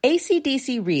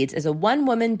AC/DC Reads is a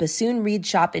one-woman bassoon reed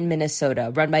shop in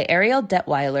Minnesota run by Ariel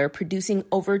Detweiler, producing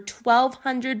over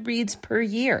 1,200 reeds per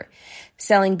year.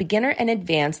 Selling beginner and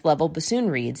advanced level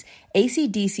bassoon reeds,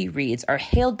 AC/DC Reads are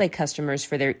hailed by customers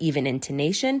for their even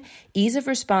intonation, ease of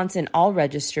response in all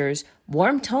registers,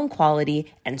 warm tone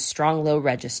quality, and strong low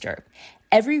register.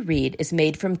 Every reed is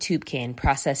made from tube cane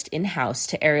processed in-house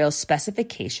to Ariel's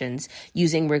specifications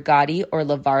using Rigotti or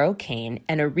Lavaro cane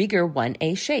and a Rieger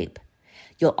 1A shape.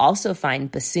 You'll also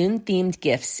find bassoon-themed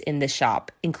gifts in the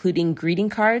shop, including greeting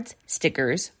cards,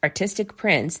 stickers, artistic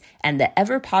prints, and the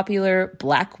ever-popular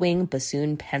Blackwing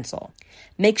bassoon pencil.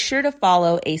 Make sure to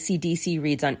follow AC/DC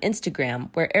Reads on Instagram,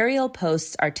 where Ariel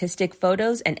posts artistic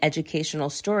photos and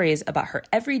educational stories about her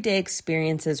everyday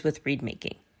experiences with reed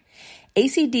making.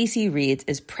 AC/DC Reads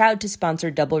is proud to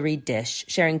sponsor Double Reed Dish,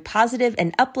 sharing positive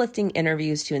and uplifting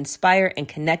interviews to inspire and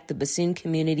connect the bassoon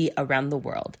community around the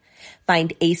world.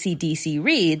 Find AC/DC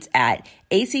Reads at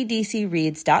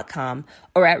acdcreads.com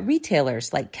or at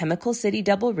retailers like Chemical City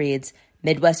Double Reeds,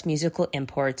 Midwest Musical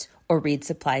Imports, or Reed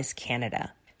Supplies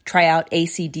Canada. Try out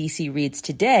AC/DC Reads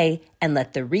today and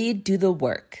let the reed do the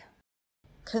work.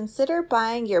 Consider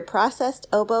buying your processed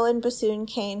oboe and bassoon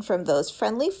cane from those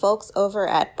friendly folks over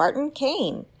at Barton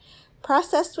Cane.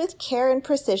 Processed with care and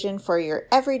precision for your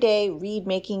everyday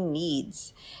reed-making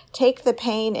needs. Take the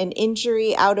pain and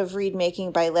injury out of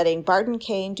reed-making by letting Barton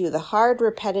Cane do the hard,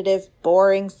 repetitive,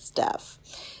 boring stuff.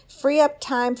 Free up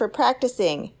time for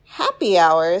practicing, happy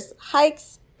hours,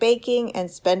 hikes, baking,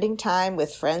 and spending time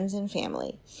with friends and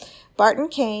family. Barton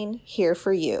Cane, here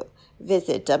for you.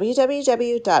 Visit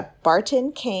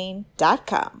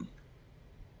www.bartoncane.com.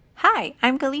 Hi,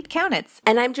 I'm Galit Kaunitz.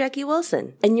 And I'm Jackie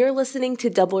Wilson, and you're listening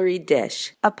to Double Reed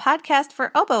Dish, a podcast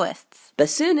for oboists,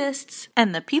 bassoonists,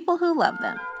 and the people who love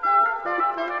them.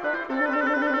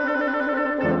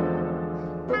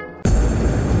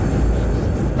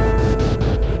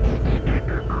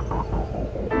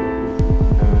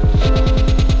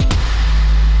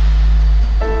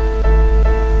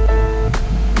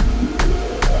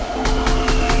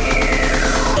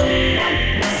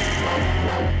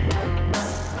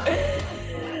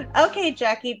 Okay,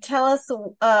 Jackie, tell us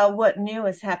what new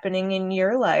is happening in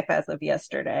your life as of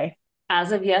yesterday.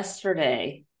 As of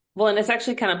yesterday. Well, and it's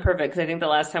actually kind of perfect because I think the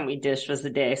last time we dished was the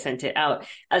day I sent it out.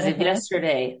 As of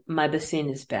yesterday, my bassoon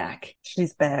is back.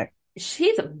 She's back.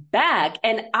 She's back.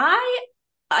 And I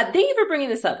thank you for bringing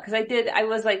this up because I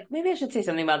was like, maybe I should say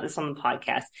something about this on the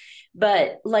podcast.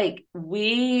 But like,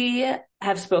 we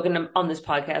have spoken on this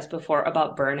podcast before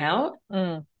about burnout.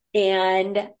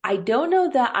 And I don't know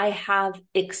that I have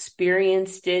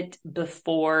experienced it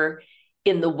before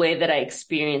in the way that I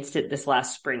experienced it this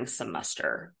last spring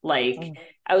semester. Like,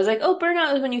 I was like, oh,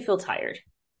 burnout is when you feel tired.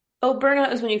 Oh,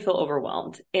 burnout is when you feel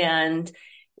overwhelmed. And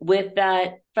with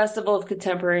that Festival of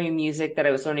Contemporary Music that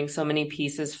I was learning so many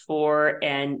pieces for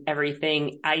and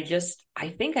everything, I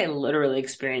think I literally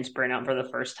experienced burnout for the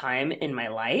first time in my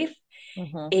life.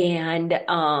 And,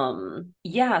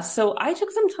 so I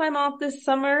took some time off this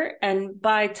summer, and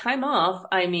by time off,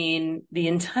 I mean the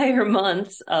entire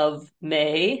months of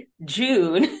May,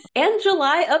 June, and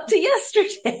July up to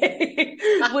yesterday,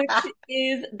 which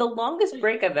is the longest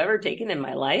break I've ever taken in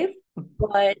my life,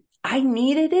 but I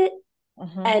needed it.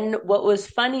 And what was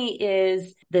funny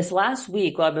is this last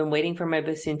week, while I've been waiting for my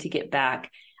bassoon to get back,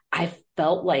 I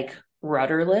felt like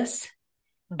rudderless.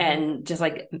 And just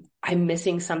like, I'm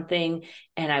missing something.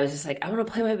 And I was just like, I want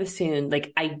to play my bassoon.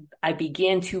 Like I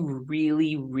began to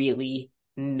really, really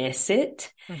miss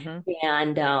it.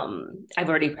 And I've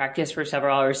already practiced for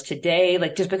several hours today,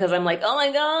 like just because I'm like, oh my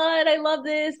God, I love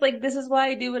this. Like, this is why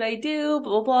I do what I do,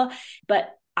 blah, blah, blah.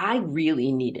 But I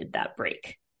really needed that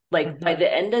break. Like by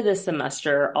the end of the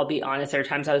semester, I'll be honest, there are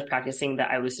times I was practicing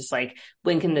that I was just like,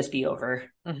 when can this be over?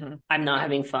 I'm not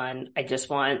having fun. I just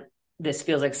want, this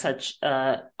feels like such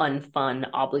a unfun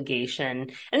obligation.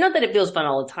 And not that it feels fun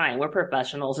all the time. We're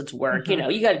professionals. It's work. You know,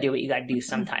 you got to do what you got to do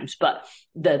sometimes. But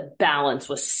the balance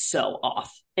was so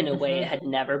off in a way it had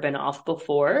never been off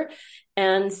before.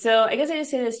 And so I guess I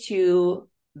just say this to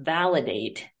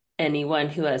validate anyone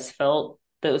who has felt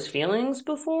those feelings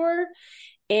before.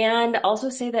 And also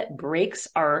say that breaks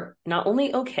are not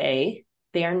only okay,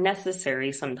 they are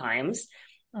necessary sometimes.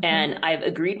 And I've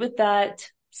agreed with that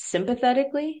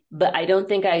sympathetically, but I don't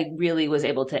think I really was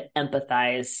able to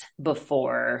empathize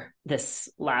before this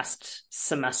last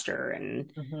semester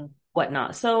and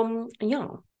whatnot. So, yeah.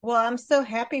 Well, I'm so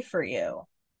happy for you.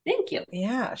 Thank you.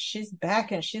 Yeah, she's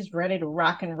back and she's ready to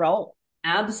rock and roll.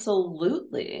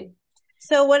 Absolutely.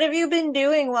 So what have you been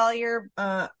doing while you're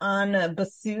on a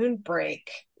bassoon break?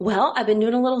 Well, I've been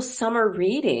doing a little summer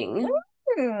reading.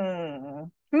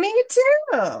 Me too.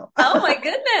 Oh my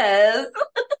goodness.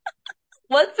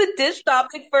 What's the dish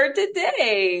topic for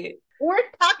today? We're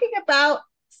talking about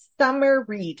summer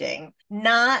reading,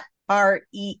 not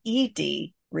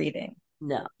REED reading.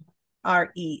 No.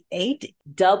 READ.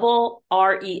 Double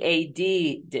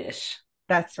READ dish.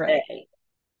 That's right.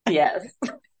 Yes.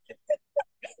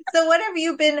 So what have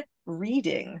you been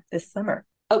reading this summer?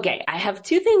 Okay, I have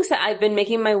two things that I've been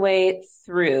making my way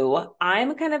through.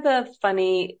 I'm kind of a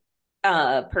funny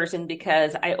person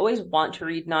because I always want to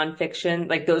read nonfiction.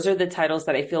 Like those are the titles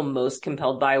that I feel most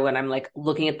compelled by when I'm like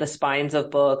looking at the spines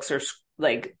of books or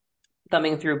like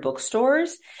thumbing through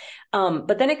bookstores.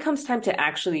 But then it comes time to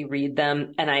actually read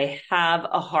them, and I have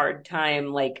a hard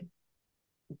time like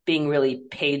being really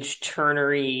page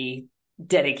turnery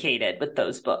dedicated with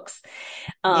those books.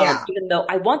 Yeah. Even though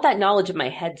I want that knowledge in my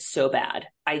head so bad,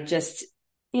 I just,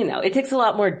 it takes a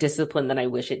lot more discipline than I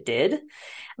wish it did.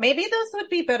 Maybe those would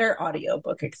be better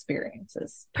audiobook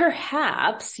experiences.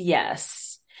 Perhaps,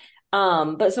 yes.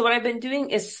 But so what I've been doing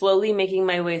is slowly making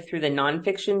my way through the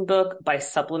nonfiction book by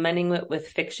supplementing it with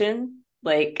fiction.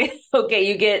 Like, okay,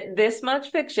 you get this much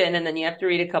fiction and then you have to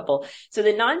read a couple. So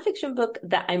the nonfiction book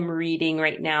that I'm reading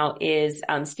right now is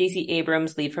Stacey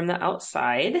Abrams' Lead from the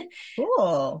Outside.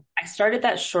 Cool. I started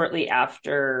that shortly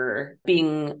after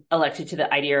being elected to the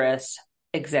IDRS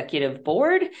executive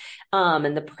board.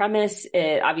 And the premise,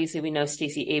 obviously we know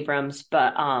Stacey Abrams,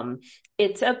 but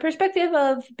it's a perspective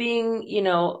of being,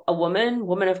 a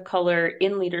woman of color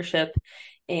in leadership,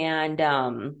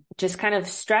 and just kind of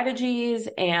strategies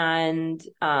and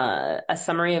a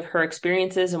summary of her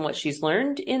experiences and what she's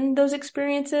learned in those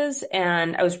experiences.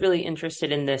 And I was really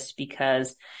interested in this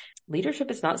because leadership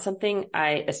is not something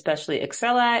I especially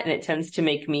excel at, and it tends to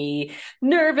make me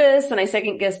nervous and I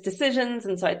second guess decisions.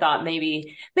 And so I thought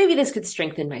maybe this could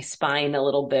strengthen my spine a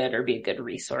little bit or be a good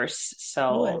resource.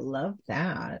 So I love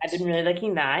that. I've been really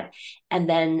liking that. And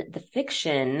then the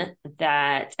fiction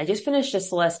that I just finished a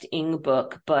Celeste Ng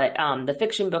book, but the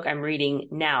fiction book I'm reading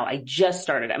now, I just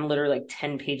started, I'm literally like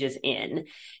 10 pages in,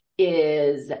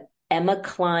 is Emma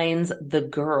Cline's The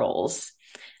Girls.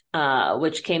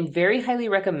 Which came very highly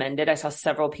recommended. I saw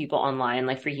several people online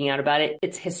like freaking out about it.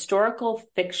 It's historical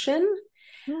fiction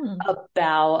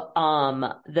about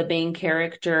the main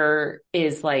character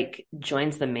is like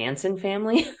joins the Manson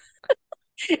family.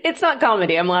 It's not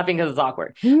comedy. I'm laughing because it's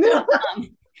awkward.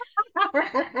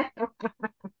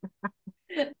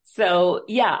 So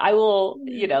yeah, I will,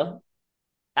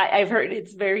 I've heard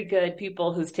it's very good.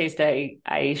 People whose taste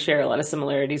I share a lot of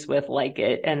similarities with like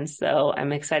it. And so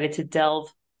I'm excited to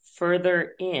delve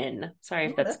further in. Sorry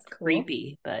if that's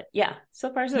creepy, cool. But yeah,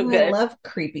 so far so good. I love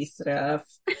creepy stuff.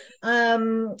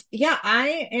 Yeah,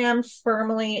 I am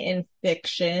firmly in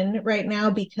fiction right now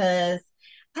because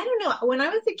I don't know, when I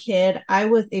was a kid, I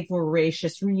was a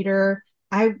voracious reader.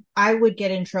 I would get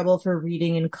in trouble for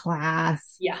reading in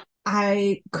class. Yeah.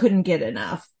 I couldn't get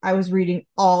enough. I was reading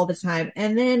all the time.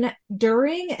 And then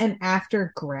during and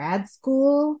after grad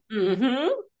school, I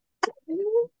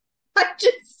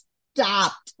just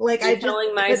stopped. Like You're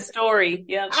telling my story.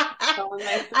 Yep.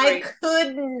 I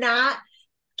could not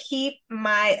keep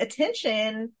my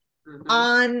attention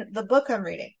on the book I'm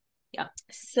reading. Yeah.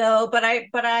 So, but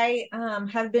I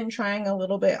have been trying a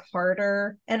little bit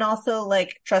harder, and also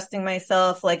like trusting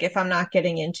myself. Like if I'm not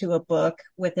getting into a book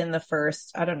within the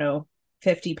first,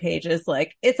 50 pages,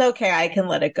 like it's okay. I can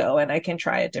let it go and I can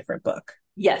try a different book.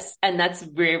 Yes. And that's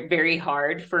very, very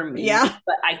hard for me. Yeah.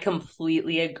 But I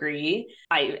completely agree.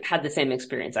 I had the same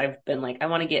experience. I've been like, I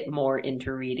want to get more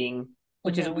into reading,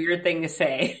 which is a weird thing to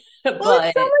say. Well, but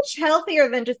it's so much healthier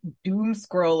than just doom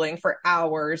scrolling for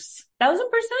hours.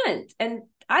 1000%. And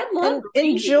I love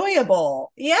reading.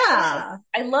 Enjoyable. Yeah. Yes.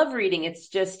 I love reading. It's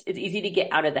easy to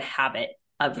get out of the habit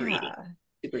of reading.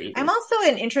 I'm also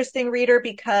an interesting reader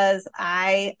because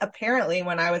apparently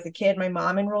when I was a kid, my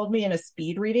mom enrolled me in a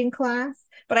speed reading class,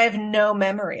 but I have no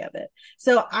memory of it.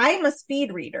 So I'm a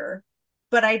speed reader,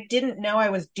 but I didn't know I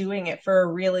was doing it for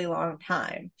a really long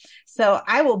time. So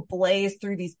I will blaze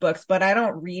through these books, but I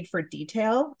don't read for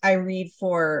detail. I read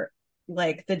for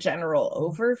like the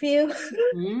general overview.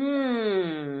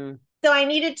 So I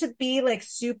needed to be like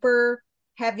super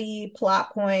heavy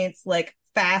plot points, like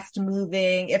fast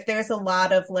moving. If there's a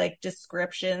lot of like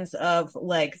descriptions of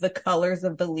like the colors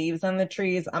of the leaves on the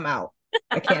trees, I'm out.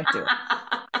 I can't do it.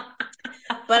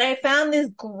 But I found this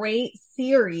great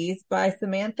series by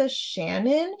Samantha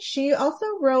Shannon. She also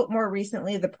wrote more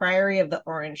recently The Priory of the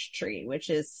Orange Tree, which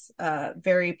is a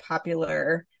very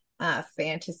popular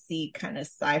fantasy kind of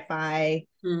sci-fi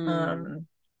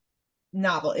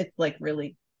novel. It's like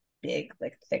really big,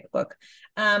 like thick book.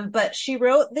 But she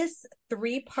wrote this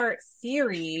 3-part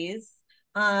series.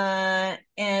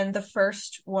 And the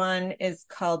first one is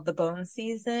called The Bone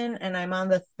Season, and I'm on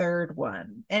the third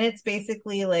one. And it's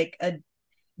basically like a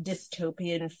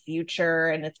dystopian future,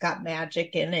 and it's got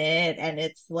magic in it, and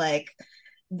it's like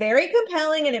very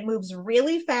compelling, and it moves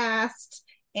really fast.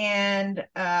 And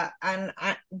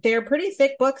they're pretty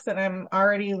thick books, and I'm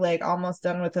already like almost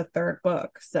done with the third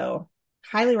book, so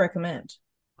highly recommend.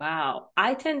 Wow.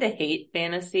 I tend to hate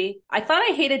fantasy. I thought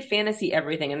I hated fantasy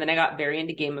everything, and then I got very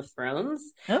into Game of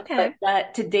Thrones. Okay. But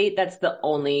that to date, that's the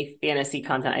only fantasy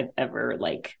content I've ever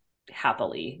like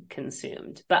happily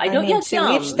consumed. But I don't get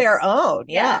to each their own.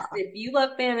 Yeah. Yes, if you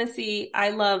love fantasy, I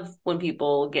love when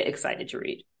people get excited to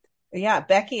read. Yeah,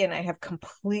 Becky and I have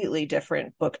completely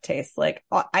different book tastes. Like,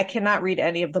 I cannot read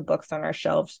any of the books on our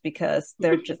shelves because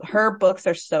they're just her books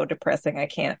are so depressing. I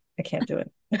can't do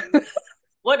it.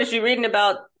 What is she reading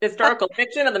about? Historical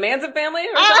fiction of the Manson family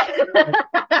or something?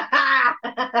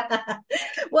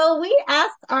 Well, we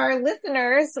asked our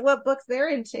listeners what books they're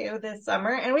into this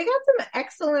summer, and we got some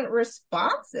excellent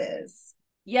responses.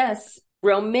 Yes.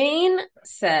 Romaine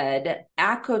said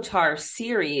ACOTAR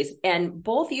series, and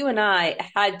both you and I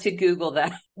had to Google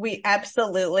that. We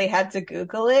absolutely had to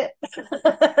Google it.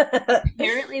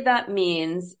 Apparently that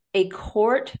means A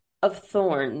Court of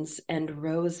Thorns and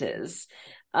Roses,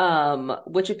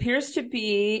 which appears to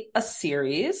be a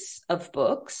series of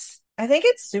books. I think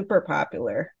it's super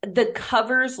popular. The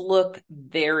covers look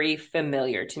very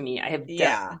familiar to me. I have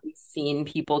definitely seen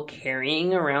people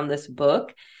carrying around this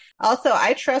book. Also,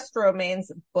 I trust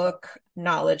Romaine's book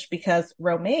knowledge because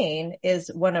Romaine is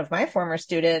one of my former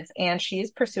students, and she's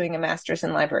pursuing a master's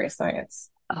in library science.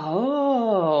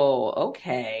 Oh,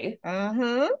 okay.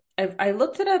 Mm-hmm. I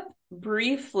looked it up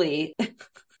briefly.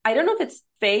 I don't know if it's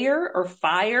Fair or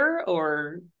Fire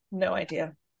or... No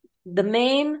idea. The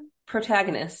main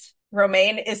protagonist.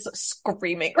 Romaine is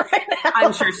screaming right now.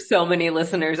 I'm sure so many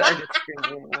listeners are just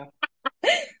screaming right now.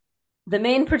 The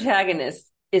main protagonist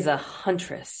is a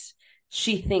huntress.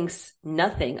 She thinks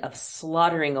nothing of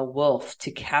slaughtering a wolf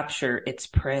to capture its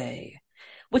prey,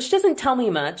 which doesn't tell me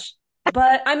much,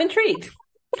 but I'm intrigued.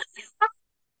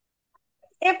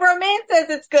 If Romaine says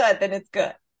it's good, then it's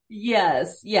good.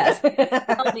 Yes.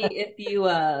 Tell me if you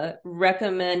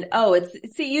recommend. Oh,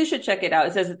 you should check it out.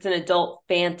 It says it's an adult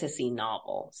fantasy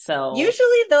novel. So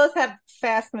usually those have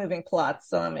fast moving plots,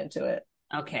 so I'm into it.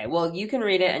 Okay, well, you can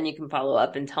read it and you can follow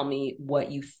up and tell me what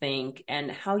you think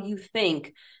and how you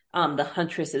think the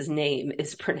huntress's name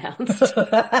is pronounced.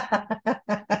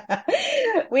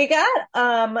 We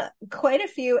got quite a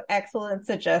few excellent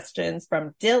suggestions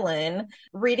from Dylan,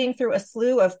 reading through a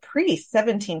slew of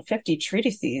pre-1750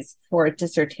 treatises for a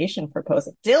dissertation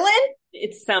proposal. Dylan?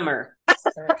 It's summer.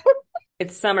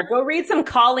 It's summer. Go read some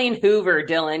Colleen Hoover,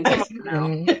 Dylan. Come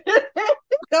on now.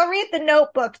 Go read The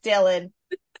Notebook, Dylan.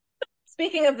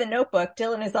 Speaking of The Notebook,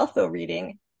 Dylan is also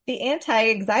reading the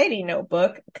Anti-Anxiety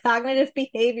Notebook, Cognitive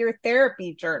Behavior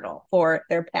Therapy Journal for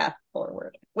their path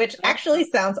forward, which actually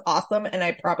sounds awesome, and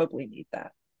I probably need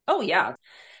that. Oh, yeah.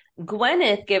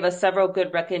 Gwyneth gave us several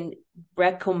good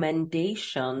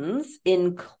recommendations,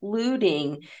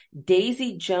 including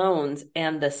Daisy Jones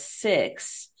and the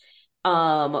Six,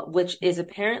 which is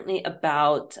apparently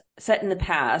about set in the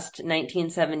past,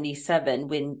 1977,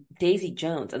 when Daisy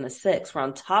Jones and the Six were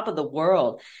on top of the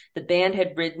world. The band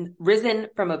had risen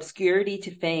from obscurity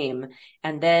to fame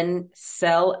and then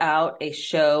sell out a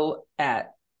show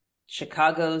at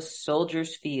Chicago's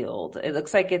Soldiers Field. It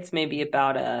looks like it's maybe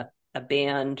about a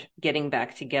band getting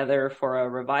back together for a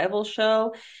revival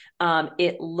show.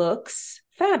 It looks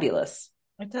fabulous.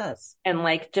 It does. And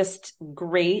like just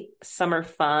great summer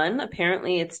fun.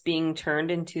 Apparently it's being turned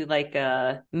into like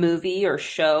a movie or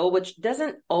show, which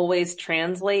doesn't always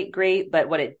translate great. But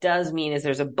what it does mean is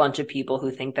there's a bunch of people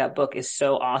who think that book is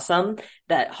so awesome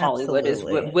that Hollywood is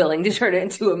willing to turn it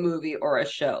into a movie or a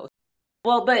show.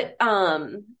 Well, but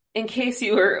in case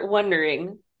you were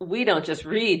wondering, we don't just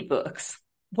read books.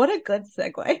 What a good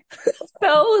segue.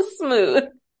 So smooth.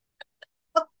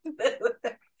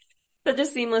 Such a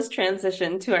seamless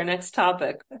transition to our next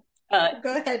topic. Go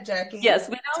ahead, Jackie. Yes,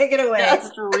 we don't take it away.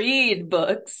 Just read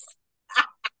books.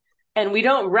 And we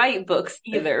don't write books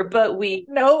either, but we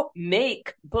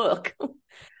make book.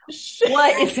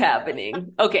 What is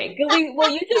happening? Okay, will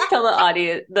you just tell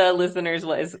the listeners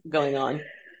what is going on?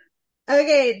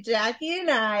 Okay, Jackie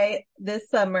and I this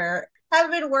summer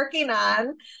have been working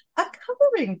on a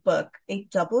coloring book, a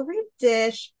double reed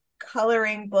dish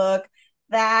coloring book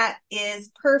that is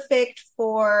perfect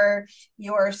for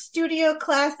your studio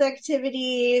class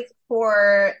activities,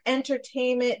 for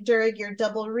entertainment during your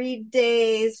double read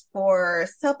days, for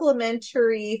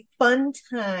supplementary fun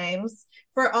times,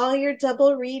 for all your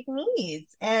double read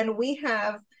needs. And we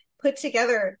have put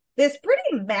together this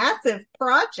pretty massive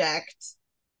project.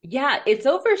 Yeah, it's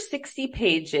over 60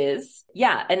 pages.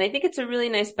 Yeah, and I think it's a really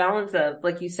nice balance of,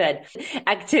 like you said,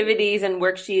 activities and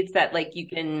worksheets that like you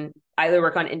can either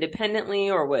work on independently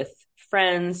or with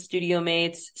friends, studio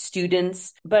mates,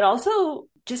 students, but also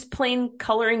just plain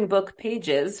coloring book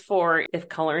pages for if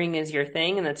coloring is your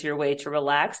thing and that's your way to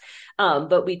relax.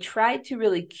 But we tried to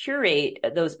really curate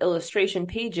those illustration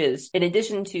pages in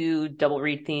addition to double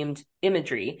read themed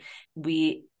imagery.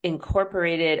 We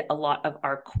incorporated a lot of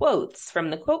our quotes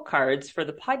from the quote cards for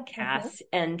the podcast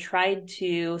and tried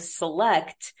to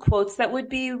select quotes that would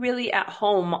be really at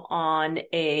home on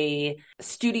a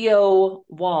studio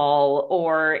wall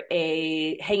or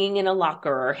a hanging in a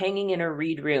locker or hanging in a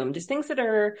read room, just things that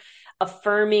are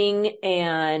affirming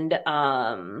and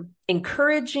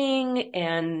encouraging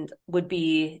and would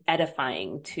be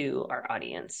edifying to our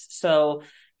audience. So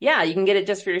yeah, you can get it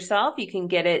just for yourself. You can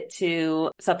get it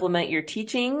to supplement your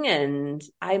teaching. And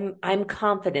I'm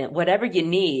confident whatever you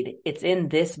need, it's in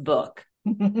this book.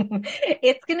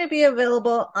 It's going to be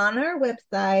available on our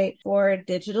website for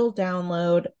digital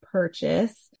download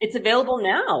purchase. It's available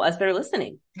now as they're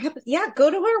listening. Yeah, go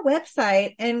to our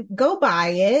website and go buy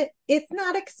it. It's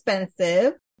not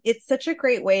expensive. It's such a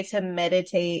great way to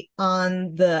meditate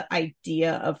on the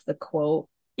idea of the quote.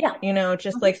 Yeah. You know,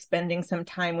 just like spending some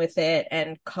time with it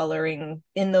and coloring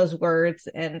in those words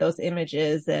and those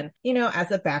images and, you know,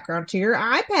 as a background to your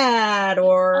iPad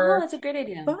or that's a great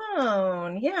idea.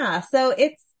 Phone. Yeah. So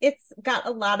it's got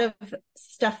a lot of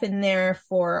stuff in there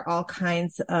for all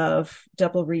kinds of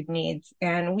double read needs.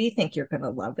 And we think you're going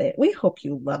to love it. We hope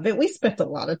you love it. We spent a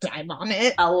lot of time on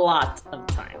it. A lot of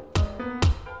time.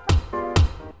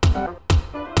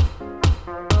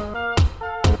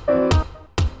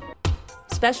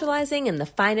 Specializing in the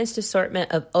finest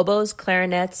assortment of oboes,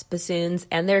 clarinets, bassoons,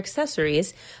 and their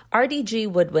accessories,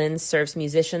 RDG Woodwinds serves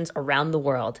musicians around the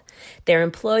world. Their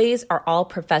employees are all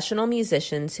professional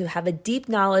musicians who have a deep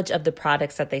knowledge of the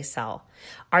products that they sell.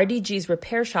 RDG's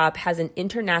repair shop has an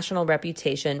international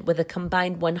reputation with a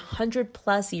combined 100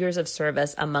 plus years of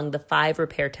service among the 5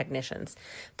 repair technicians.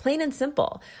 Plain and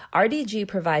simple, RDG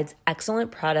provides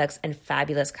excellent products and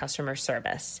fabulous customer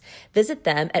service. Visit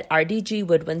them at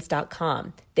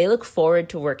rdgwoodwinds.com. They look forward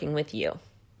to working with you.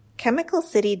 Chemical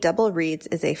City Double Reeds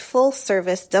is a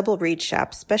full-service double reed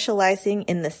shop specializing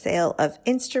in the sale of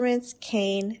instruments,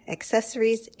 cane,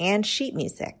 accessories, and sheet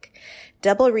music.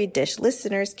 Double Reed Dish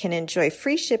listeners can enjoy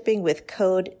free shipping with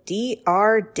code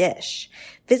DRDISH.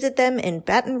 Visit them in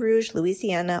Baton Rouge,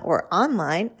 Louisiana, or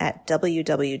online at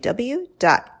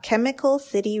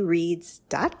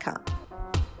www.chemicalcityreeds.com.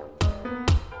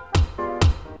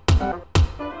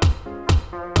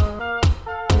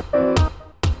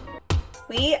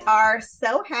 We are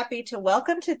so happy to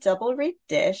welcome to Double Reed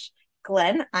Dish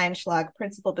Glenn Einschlag,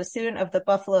 Principal Bassoon of the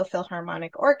Buffalo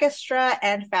Philharmonic Orchestra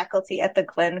and faculty at the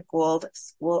Glenn Gould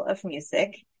School of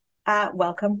Music.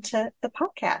 Welcome to the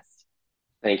podcast.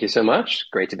 Thank you so much.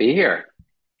 Great to be here.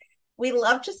 We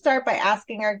love to start by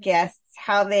asking our guests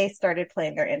how they started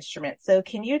playing their instrument. So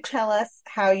can you tell us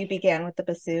how you began with the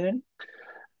bassoon?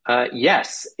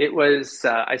 Yes, it was,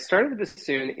 I started the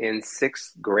bassoon in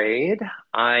 6th grade.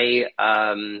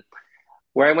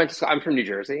 Where I went to school, I'm from New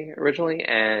Jersey originally,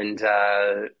 and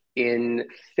in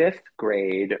 5th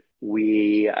grade,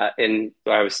 I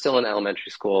was still in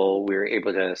elementary school, we were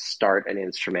able to start an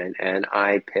instrument, and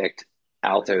I picked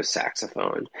alto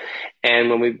saxophone. And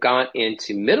when we got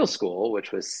into middle school,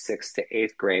 which was 6th to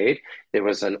 8th grade, there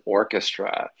was an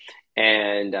orchestra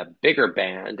and a bigger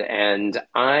band, and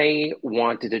I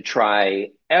wanted to try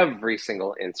every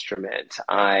single instrument.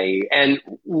 And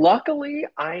luckily,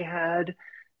 I had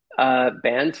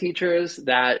band teachers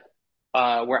that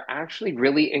were actually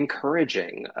really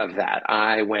encouraging of that.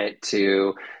 I went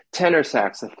to tenor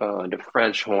saxophone, to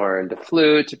French horn, to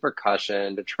flute, to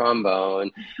percussion, to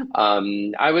trombone.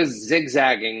 I was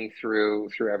zigzagging through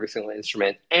every single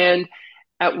instrument. And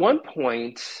at one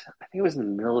point, I think it was in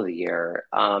the middle of the year,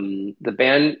 the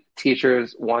band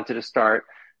teachers wanted to start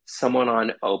someone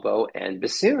on oboe and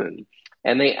bassoon.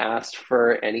 And they asked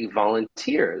for any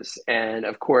volunteers. And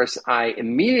of course, I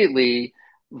immediately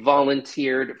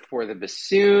volunteered for the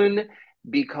bassoon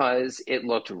because it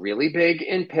looked really big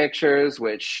in pictures,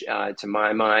 which to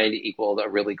my mind equaled a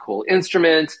really cool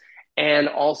instrument. And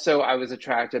also I was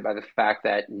attracted by the fact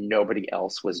that nobody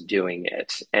else was doing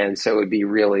it. And so it would be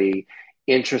really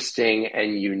interesting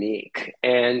and unique.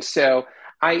 And so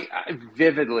I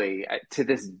vividly, to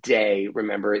this day,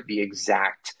 remember the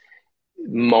exact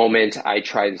moment I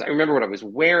tried this. I remember what I was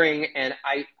wearing, and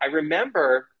I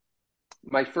remember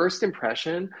my first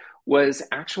impression was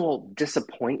actual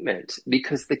disappointment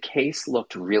because the case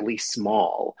looked really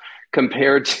small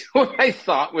compared to what I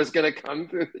thought was going to come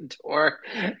through the door.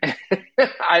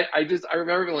 I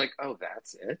remember being like, oh,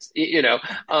 that's it,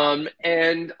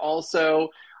 and also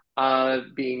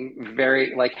being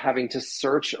very like having to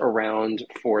search around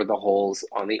for the holes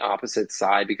on the opposite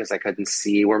side because I couldn't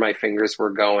see where my fingers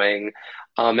were going,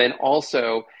 and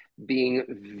also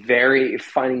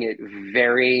finding it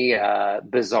very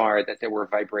bizarre that there were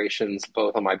vibrations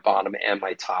both on my bottom and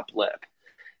my top lip.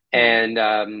 And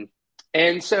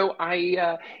so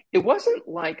it wasn't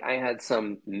like I had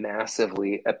some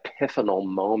massively epiphanal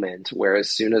moment where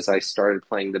as soon as I started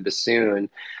playing the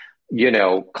bassoon,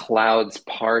 clouds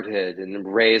parted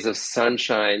and rays of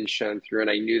sunshine shone through, and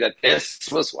I knew that this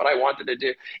was what I wanted to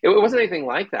do. It wasn't anything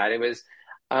like that. It was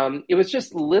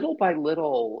just little by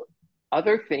little,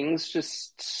 other things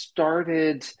just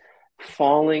started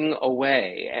falling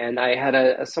away, and I had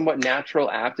a somewhat natural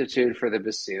aptitude for the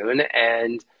bassoon.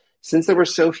 And since there were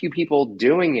so few people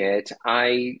doing it,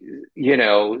 I,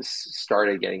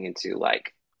 started getting into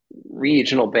like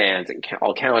regional bands and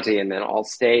all county and then all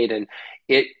state, and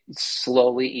it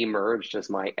slowly emerged as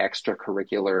my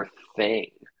extracurricular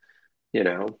thing,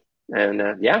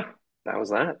 and yeah, that was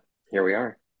that. Here we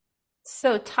are.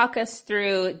 So, talk us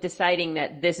through deciding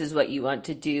that this is what you want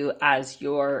to do as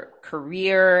your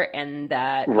career, and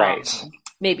that Right.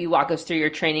 maybe walk us through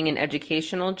your training and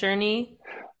educational journey.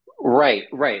 Right.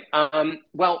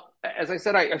 Well, as I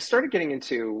said, I started getting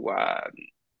into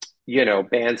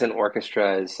bands and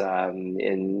orchestras.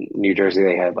 In New Jersey,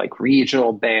 they had like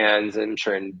regional bands. I'm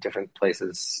sure in different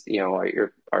places,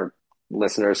 our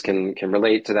listeners can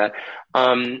relate to that.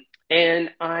 And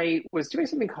I was doing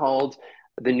something called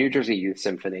the New Jersey Youth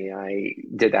Symphony. I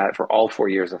did that for all 4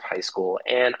 years of high school,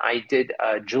 and I did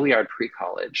a Juilliard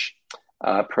pre-college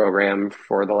program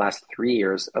for the last 3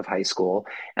 years of high school.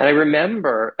 And I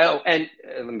remember, and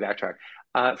let me backtrack.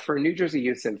 For New Jersey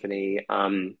Youth Symphony,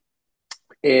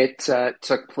 it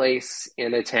took place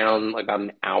in a town about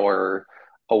an hour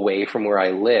away from where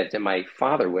I lived, and my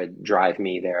father would drive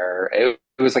me there. It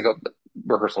was like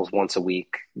rehearsals once a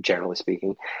week, generally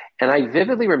speaking. And I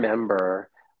vividly remember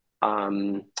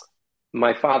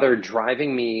my father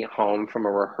driving me home from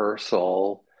a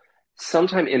rehearsal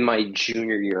sometime in my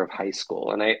junior year of high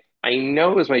school. And I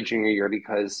know it was my junior year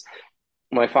because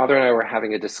my father and I were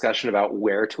having a discussion about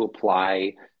where to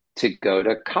apply to go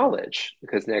to college,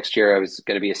 because next year I was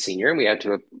going to be a senior and we had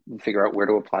to figure out where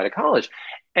to apply to college.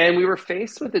 And we were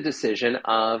faced with the decision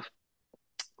of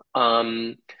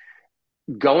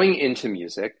going into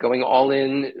music, going all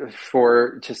in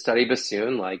to study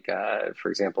bassoon, like for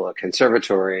example, a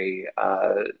conservatory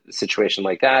situation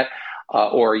like that,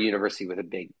 or a university with a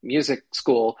big music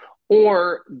school,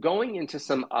 or going into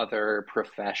some other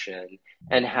profession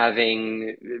and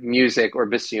having music or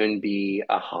bassoon be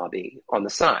a hobby on the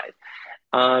side.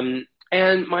 And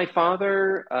my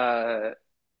father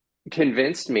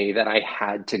convinced me that I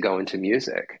had to go into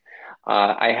music.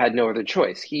 I had no other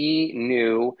choice. He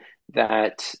knew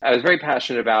that I was very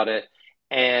passionate about it.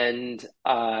 And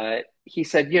he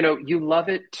said, you love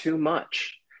it too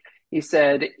much. He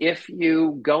said, if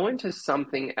you go into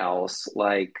something else,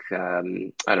 like, I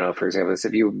don't know, for example,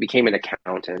 if you became an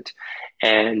accountant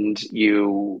and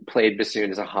you played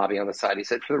bassoon as a hobby on the side, he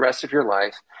said, for the rest of your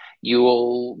life, you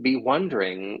will be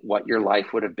wondering what your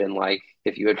life would have been like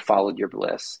if you had followed your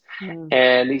bliss.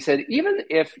 And he said, even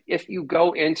if you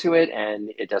go into it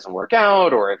and it doesn't work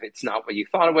out, or if it's not what you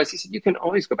thought it was, he said, you can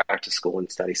always go back to school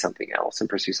and study something else and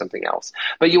pursue something else.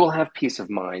 But you will have peace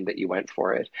of mind that you went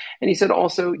for it. And he said,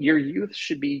 also, your youth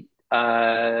should be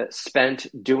spent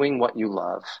doing what you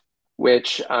love,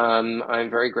 which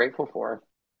I'm very grateful for.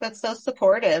 That's so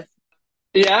supportive.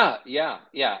 Yeah,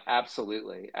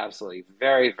 absolutely.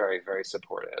 Very, very, very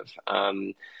supportive.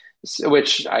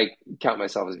 Which I count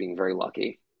myself as being very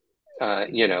lucky,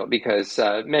 because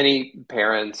many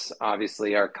parents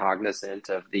obviously are cognizant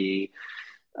of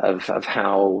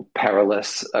how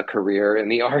perilous a career in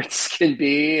the arts can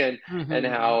be, and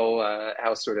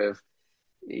how sort of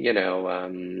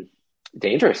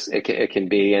dangerous it can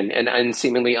be, and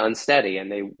seemingly unsteady,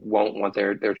 and they won't want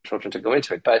their children to go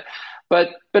into it.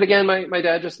 But again, my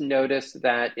dad just noticed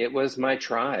that it was my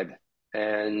tribe,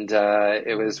 and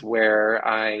it was where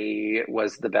I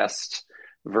was the best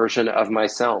version of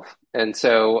myself. And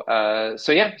so I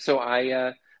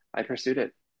pursued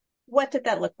it. What did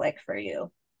that look like for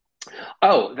you?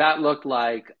 Oh, that looked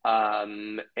like I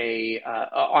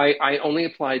only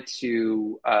applied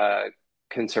to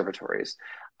conservatories.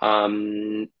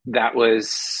 That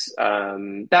was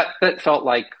that felt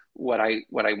like what I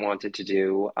wanted to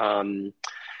do. My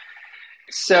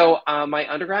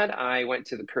undergrad, I went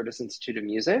to the Curtis Institute of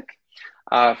Music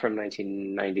from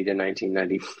 1990 to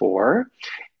 1994.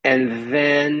 And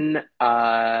then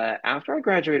after I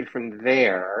graduated from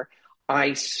there,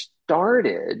 I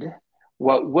started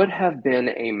what would have been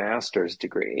a master's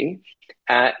degree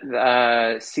at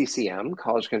CCM,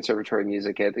 College Conservatory of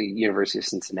Music at the University of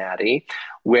Cincinnati,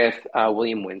 with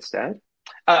William Winstead.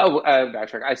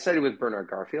 Backtrack. I studied with Bernard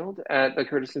Garfield at the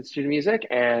Curtis Institute of Music,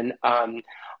 and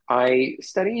I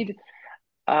studied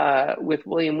with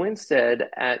William Winstead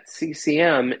at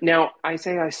CCM. Now, I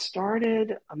say I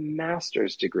started a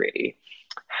master's degree.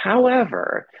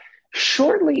 However,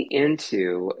 shortly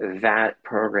into that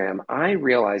program, I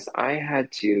realized I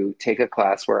had to take a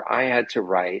class where I had to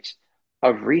write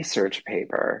a research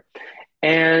paper.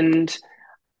 And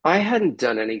I hadn't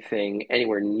done anything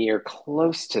anywhere near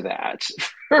close to that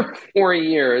for 4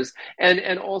 years.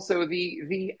 And also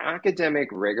the academic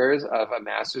rigors of a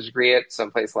master's degree at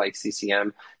someplace like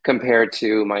CCM compared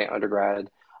to my undergrad,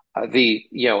 the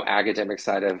academic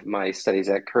side of my studies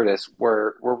at Curtis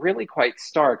were really quite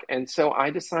stark. And so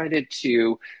I decided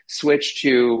to switch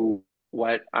to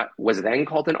what was then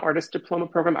called an artist diploma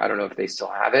program. I don't know if they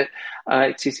still have it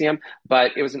at CCM,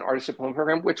 but it was an artist diploma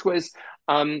program, which was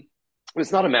it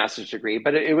was not a master's degree,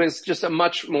 but it was just a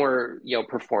much more,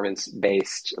 performance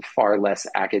based, far less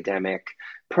academic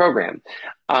program.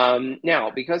 Now,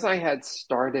 because I had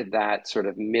started that sort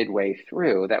of midway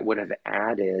through, that would have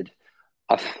added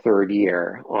a third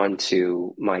year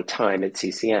onto my time at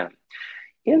CCM.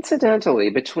 Incidentally,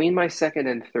 between my second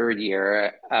and third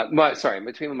year,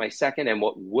 between my second and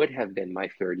what would have been my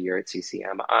third year at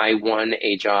CCM, I won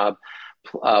a job,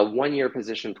 a 1 year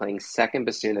position playing second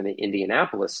bassoon in the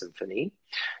Indianapolis Symphony.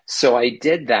 So I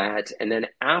did that. And then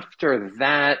after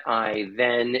that, I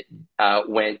then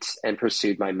went and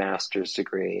pursued my master's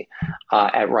degree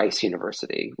at Rice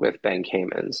University with Ben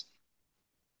Kamens,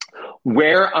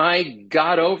 where I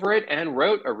got over it and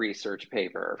wrote a research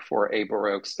paper for a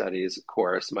Baroque Studies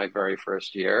course my very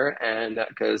first year. And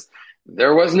because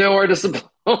there was no artist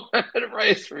diploma at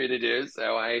Rice for me to do,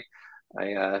 so I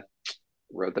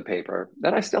wrote the paper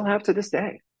that I still have to this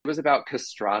day. It was about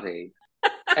castrati,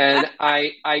 and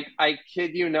I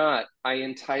kid you not, I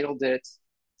entitled it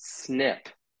 "Snip: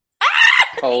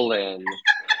 colon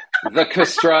the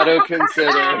castrato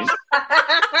considered."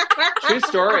 True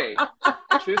story.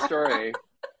 True story.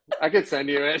 I could send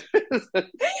you it. Is there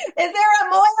a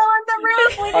moil on the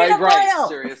roof? We need a right, moil.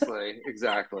 Seriously,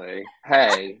 exactly.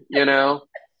 Hey,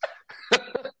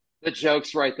 the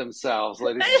jokes write themselves,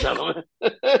 ladies and gentlemen.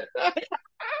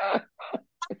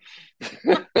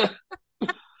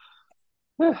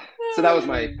 So that was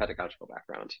my pedagogical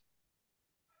background.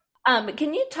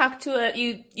 Can you talk to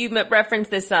you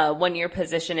referenced this 1 year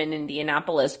position in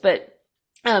Indianapolis, but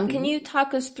can you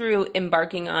talk us through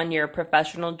embarking on your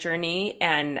professional journey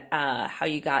and how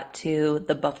you got to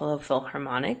the Buffalo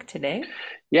Philharmonic today?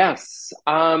 Yes.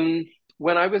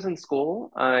 When I was in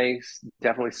school, I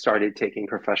definitely started taking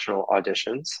professional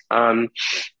auditions.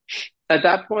 At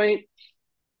that point,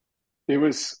 it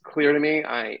was clear to me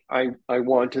I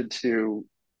wanted to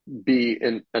be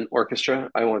in an orchestra.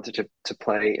 I wanted to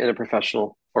play in a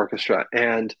professional orchestra.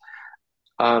 And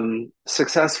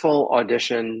successful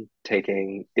audition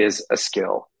taking is a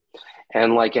skill.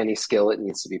 And like any skill, it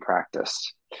needs to be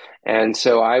practiced. And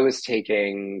so I was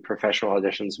taking professional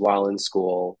auditions while in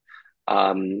school,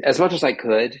 as much as I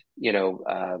could,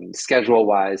 schedule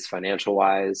wise, financial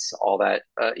wise, all that,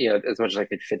 as much as I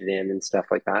could fit it in and stuff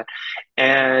like that.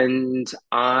 And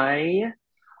I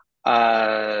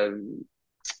uh,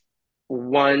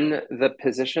 won the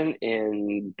position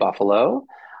in Buffalo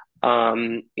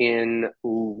in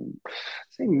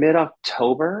say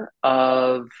mid-October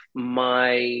of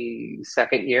my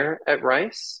second year at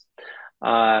Rice.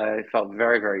 I felt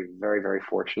very, very, very, very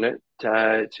fortunate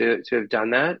to have done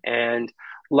that, and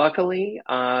luckily,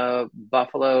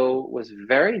 Buffalo was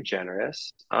very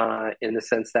generous in the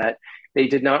sense that they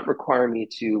did not require me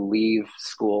to leave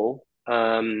school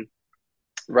right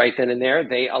then and there.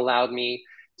 They allowed me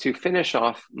to finish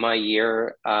off my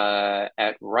year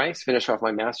at Rice, finish off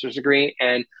my master's degree,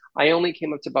 and I only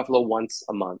came up to Buffalo once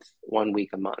a month, 1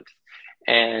 week a month,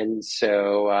 and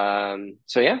so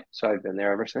I've been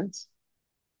there ever since.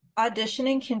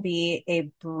 Auditioning can be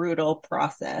a brutal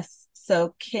process.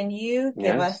 So can you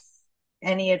give Yes. us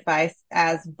any advice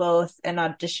as both an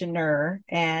auditioner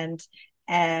and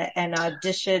an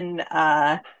audition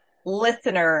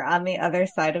listener on the other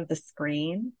side of the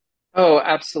screen? Oh,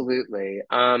 absolutely.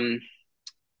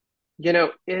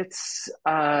 It's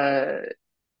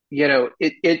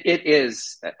it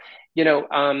is, you know,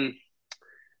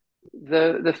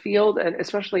 the field, and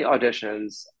especially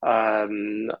auditions,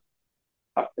 the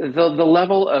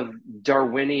level of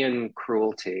Darwinian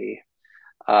cruelty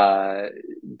uh,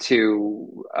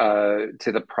 to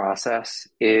the process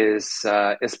is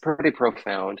pretty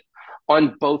profound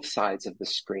on both sides of the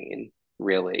screen,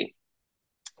 really.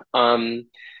 Um,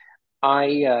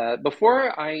 I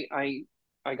before I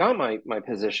got my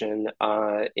position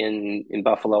in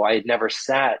Buffalo, I had never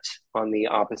sat on the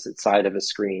opposite side of a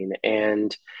screen,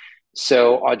 and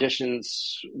so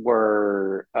auditions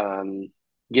were,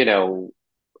 you know,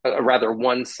 a rather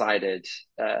one-sided.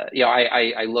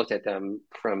 I looked at them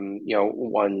from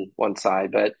one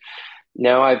side, but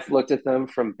now I've looked at them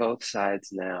from both sides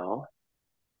now.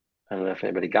 I don't know if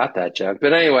anybody got that joke,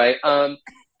 but anyway, and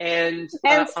And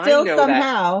I still know that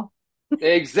somehow.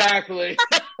 exactly.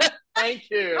 Thank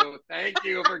you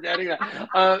for getting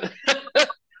that.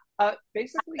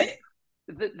 Basically,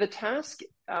 the task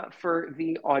for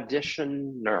the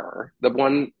auditioner, the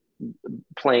one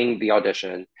playing the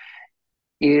audition,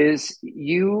 is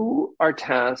you are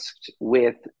tasked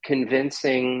with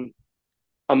convincing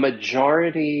a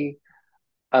majority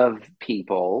of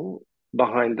people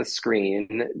behind the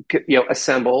screen,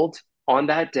 assembled on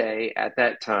that day at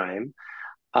that time,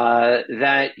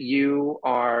 that you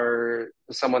are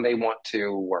someone they want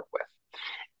to work with.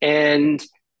 And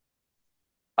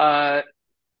uh,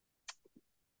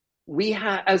 we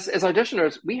have, as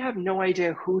auditioners, we have no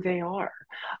idea who they are.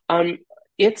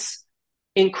 It's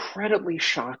incredibly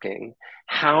shocking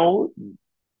how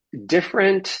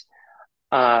different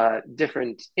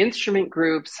different instrument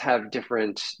groups have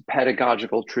different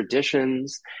pedagogical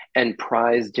traditions and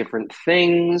prize different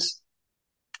things.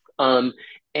 And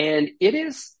it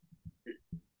is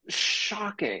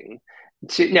shocking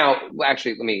to now.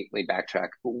 Actually, let me backtrack.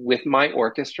 With my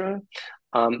orchestra,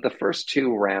 the first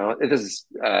two rounds. This is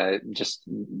just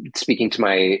speaking to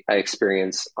my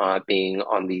experience being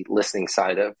on the listening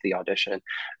side of the audition.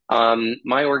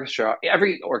 My orchestra,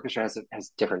 every orchestra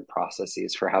has different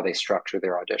processes for how they structure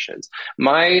their auditions.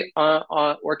 My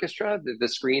orchestra, the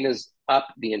screen is up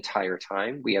the entire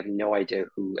time. We have no idea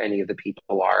who any of the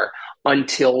people are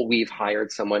until we've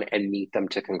hired someone and meet them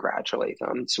to congratulate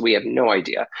them. So we have no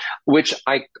idea, which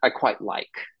I quite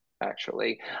like,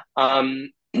 actually.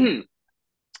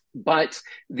 But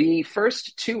the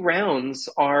first two rounds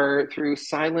are through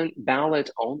silent ballot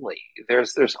only.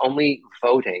 There's only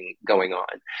voting going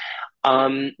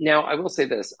on. Now, I will say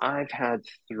this: I've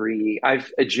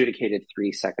adjudicated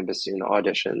three second bassoon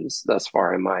auditions thus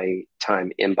far in my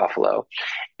time in Buffalo,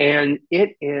 and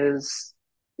it is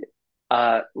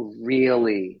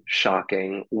really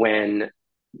shocking when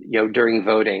during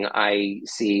voting I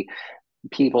see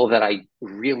people that I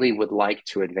really would like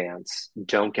to advance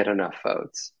don't get enough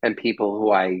votes, and people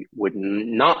who I would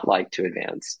not like to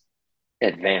advance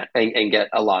and get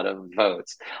a lot of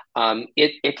votes.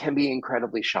 It can be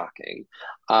incredibly shocking.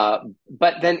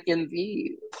 But then in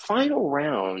the final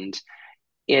round,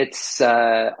 it's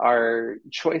our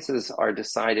choices are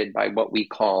decided by what we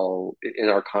call in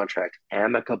our contract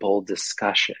amicable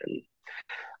discussion,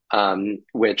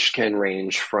 which can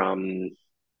range from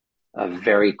a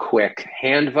very quick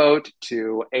hand vote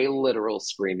to a literal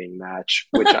screaming match,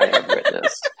 which I have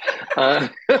witnessed. Uh,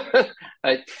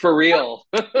 for real,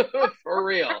 for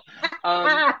real.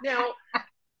 Now,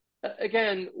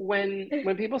 again, when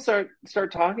people start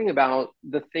talking about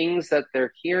the things that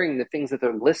they're hearing, the things that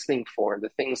they're listening for,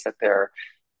 the things that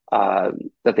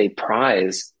that they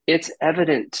prize, it's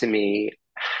evident to me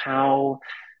how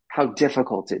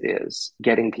difficult it is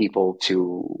getting people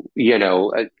to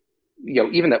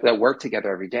even that work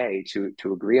together every day to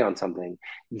agree on something.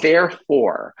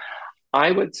 Therefore,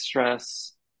 I would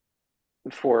stress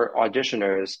for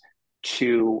auditioners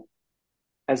to,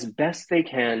 as best they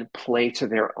can, play to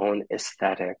their own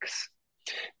aesthetics.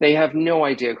 They have no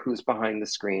idea who's behind the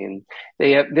screen.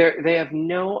 They have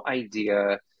no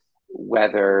idea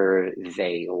whether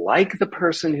they like the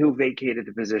person who vacated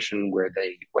the position, whether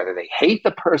they hate the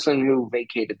person who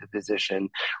vacated the position,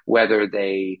 whether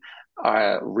they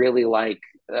really like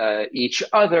each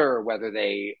other, whether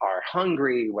they are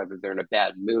hungry, whether they're in a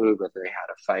bad mood, whether they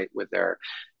had a fight with their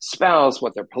spouse,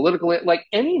 what their political, like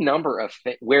any number of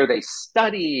where they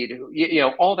studied,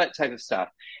 all that type of stuff.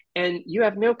 And you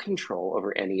have no control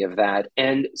over any of that.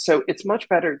 And so it's much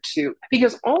better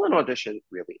because all an audition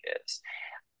really is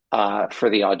for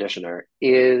the auditioner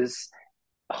is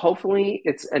hopefully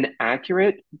it's an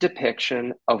accurate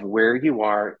depiction of where you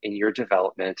are in your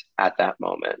development at that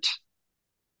moment.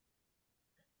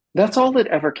 That's all it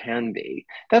ever can be.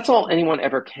 That's all anyone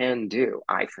ever can do,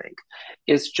 I think,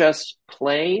 is just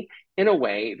play in a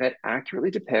way that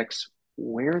accurately depicts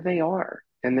where they are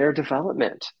in their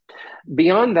development.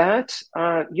 Beyond that,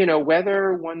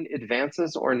 whether one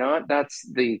advances or not, that's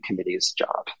the committee's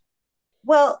job.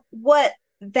 Well, what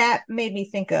that made me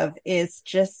think of is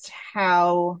just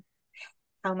how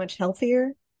much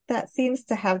healthier that seems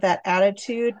to have that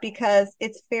attitude, because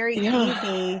it's very Yeah.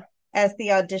 easy as the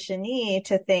auditionee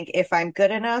to think if I'm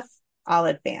good enough, I'll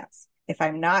advance. If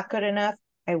I'm not good enough,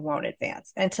 I won't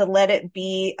advance. And to let it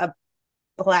be a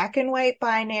black and white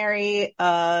binary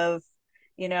of,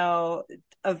 you know,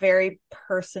 a very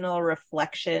personal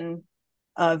reflection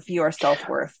of your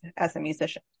self-worth as a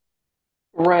musician.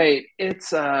 Right.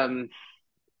 It's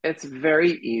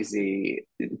very easy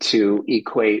to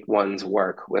equate one's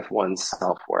work with one's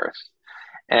self-worth.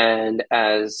 And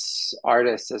as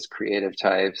artists, as creative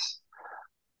types,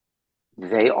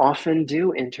 they often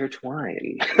do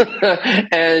intertwine.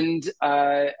 And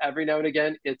every now and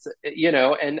again,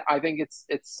 and I think it's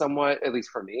somewhat, at least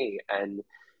for me, an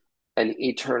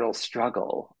eternal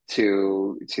struggle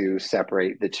to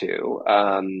separate the two.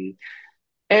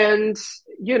 And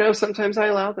sometimes I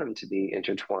allow them to be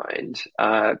intertwined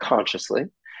consciously,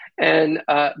 and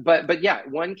but yeah,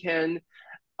 one can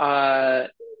uh,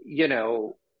 you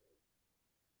know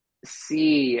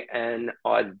see an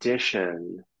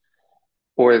audition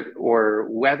or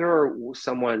whether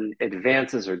someone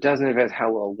advances or doesn't advance,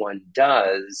 how well one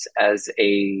does as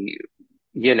a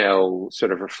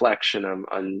sort of reflection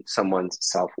on someone's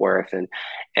self-worth, and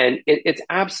it's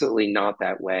absolutely not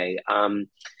that way.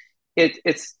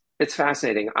 It's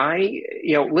fascinating.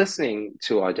 Listening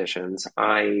to auditions,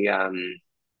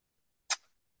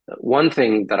 one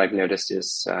thing that I've noticed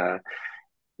is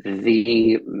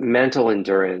the mental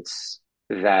endurance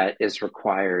that is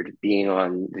required being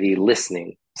on the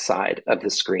listening side of the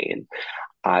screen.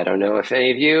 I don't know if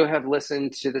any of you have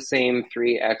listened to the same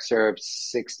three excerpts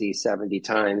 60, 70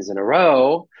 times in a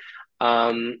row,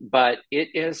 but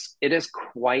it is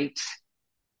quite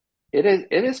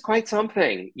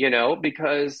something,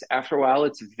 because after a while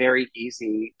it's very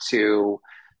easy to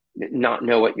not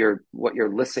know what you're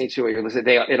listening to,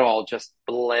 it all just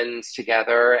blends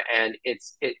together, and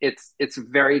it's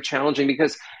very challenging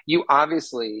because you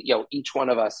obviously, each one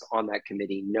of us on that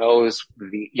committee knows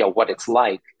what it's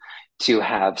like to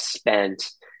have spent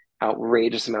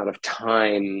outrageous amount of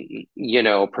time,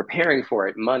 preparing for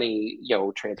it, money,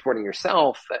 transporting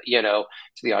yourself, to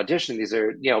the audition. These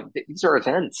are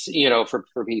events,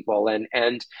 for people,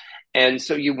 and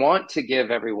so you want to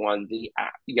give everyone the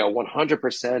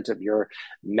 100% of your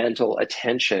mental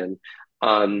attention,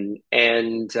 and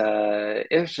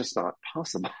it's just not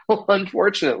possible,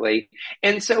 unfortunately.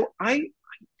 And so I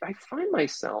find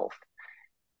myself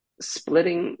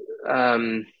splitting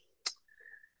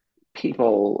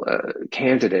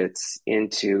candidates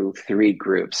into three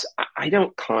groups. I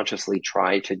don't consciously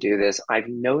try to do this. I've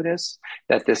noticed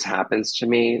that this happens to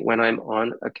me when I'm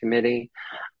on a committee,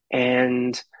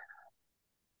 and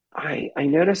I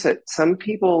notice that some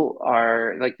people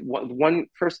are like, one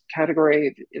first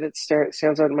category that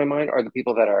stands out in my mind are the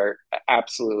people that are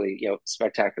absolutely,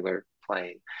 spectacular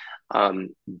playing,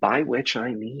 by which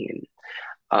I mean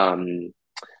um,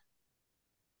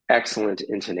 excellent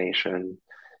intonation,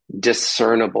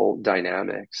 discernible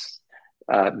dynamics,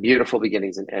 beautiful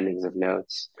beginnings and endings of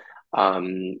notes. A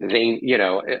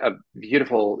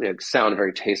beautiful sound,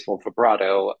 very tasteful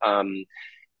vibrato.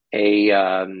 They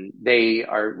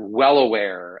are well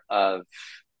aware of,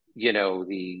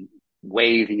 the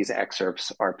way these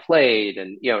excerpts are played,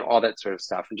 and all that sort of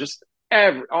stuff, and just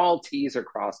all T's are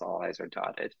crossed, all I's are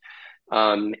dotted.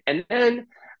 And then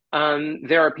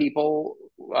there are people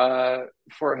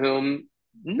for whom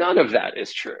none of that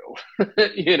is true,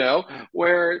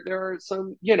 where there are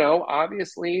some,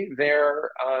 obviously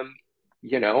they're,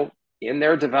 you know, in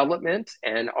their development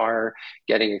and are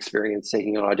getting experience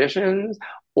taking auditions,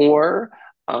 or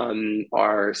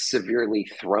are severely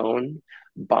thrown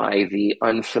by the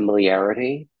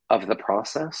unfamiliarity of the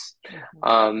process.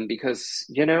 Because,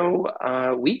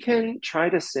 we can try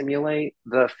to simulate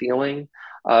the feeling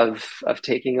of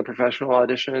taking a professional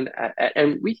audition,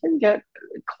 and we can get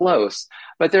close,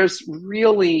 but there's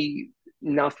really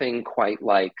nothing quite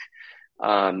like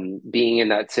being in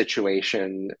that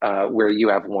situation where you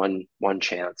have one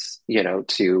chance,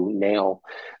 to nail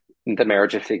the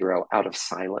Marriage of Figaro out of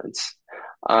silence.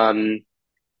 Now,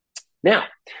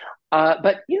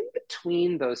 but in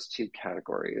between those two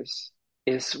categories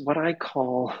is what I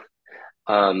call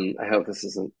I hope this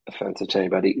isn't offensive to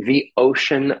anybody. The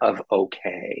ocean of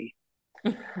okay.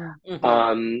 Mhm.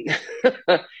 Um,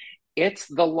 it's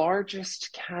the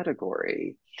largest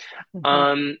category.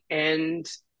 Mhm. And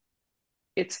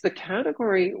it's the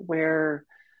category where,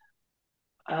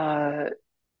 uh,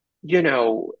 you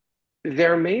know,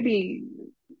 there may be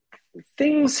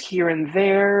things here and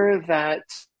there that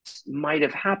might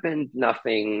have happened,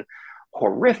 nothing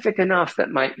horrific enough that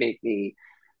might make me,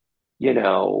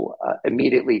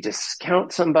 immediately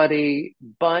discount somebody,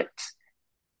 but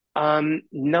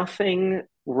nothing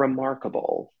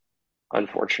remarkable,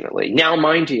 unfortunately. Now,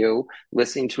 mind you,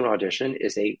 listening to an audition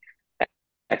is a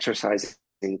exercise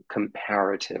in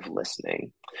comparative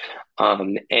listening.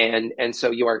 And so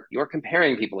you're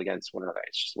comparing people against one another.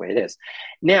 It's just the way it is.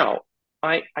 Now,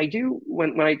 I do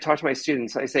when I talk to my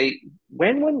students, I say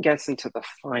when one gets into the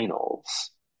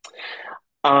finals,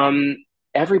 um,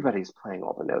 everybody's playing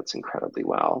all the notes incredibly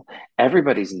well.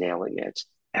 Everybody's nailing it.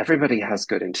 Everybody has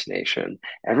good intonation.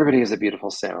 Everybody has a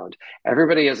beautiful sound.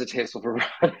 Everybody has a tasteful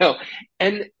vibrato,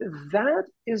 and that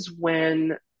is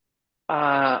when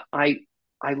I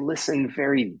listen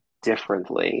very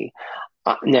differently.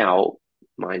 Now,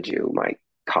 mind you, my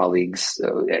colleagues,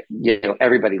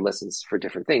 everybody listens for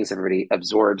different things. Everybody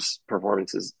absorbs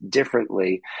performances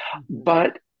differently,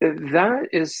 but that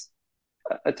is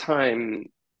a time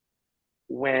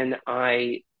when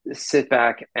I sit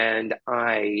back and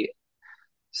I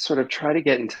sort of try to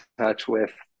get in touch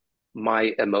with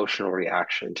my emotional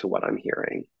reaction to what I'm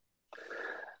hearing.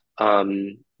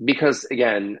 Because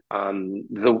again,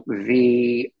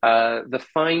 the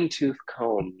fine tooth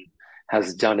comb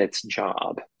has done its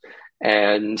job,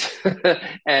 and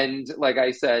and like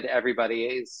I said,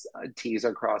 everybody's T's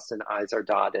are crossed and I's are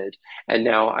dotted, and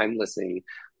now I'm listening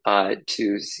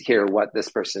to hear what this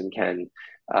person can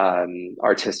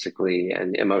artistically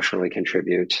and emotionally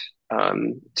contribute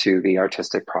to the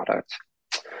artistic product.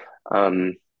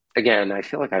 Um, Again, I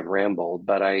feel like I've rambled,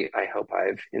 but I hope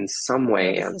I've in some No,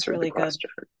 way this is answered the really good. question.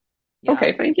 Yeah,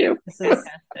 Okay, thank you. This is,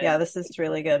 yeah, this is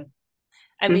really good.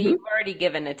 I mean, Hmm. you've already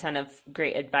given a ton of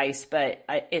great advice, but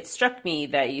it struck me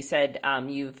that you said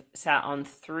you've sat on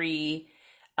three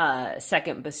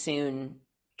second bassoon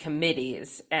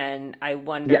committees, and I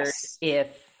wondered Yes.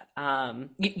 if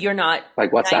you're not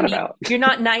Like, what's that 90, about? you're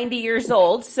not 90 years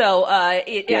old, so I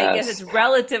guess it's Yes.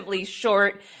 relatively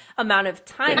short amount of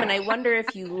time, and Yeah. I wonder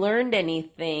if you learned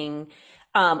anything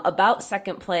about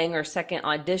second playing or second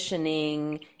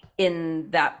auditioning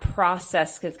in that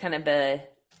process, because kind of a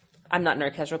I'm not an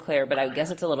orchestral player, but I would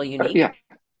guess it's a little unique. Yeah.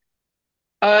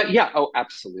 Yeah. Oh,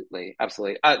 absolutely,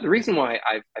 absolutely. The reason why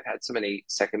I've had so many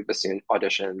second bassoon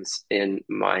auditions in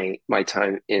my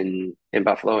time in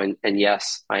Buffalo, and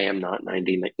yes, I am not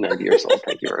 90 years old.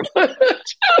 Thank you very much.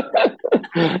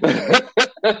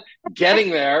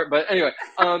 Getting there, but anyway,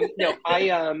 no,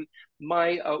 I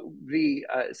my the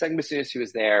second bassoonist who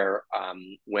was there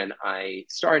when I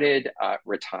started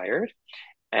retired,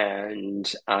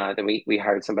 and then we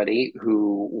hired somebody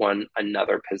who won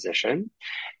another position,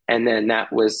 and then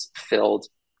that was filled.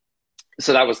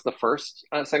 So that was the first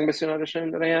second bassoon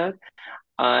audition that I had.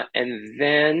 And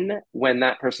then when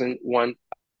that person won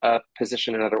a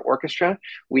position in another orchestra,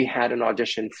 we had an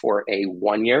audition for a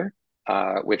 1 year,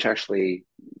 which actually,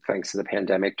 thanks to the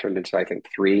pandemic, turned into, I think,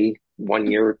 3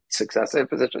 1 year successive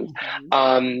positions.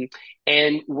 Mhm.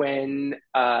 And when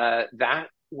that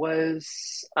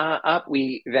was up,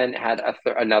 we then had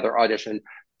another audition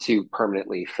to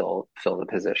permanently fill the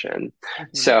position.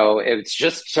 Mhm. So it's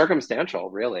just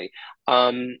circumstantial, really.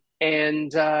 And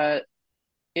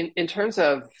in terms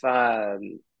of how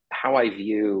I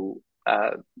view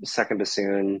second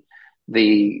bassoon,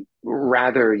 the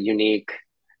rather unique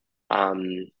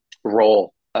um,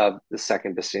 role of the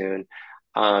second bassoon,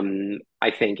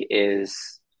 I think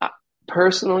is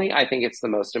personally, I think it's the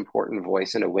most important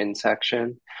voice in a wind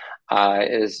section.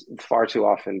 It is far too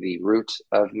often the root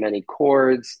of many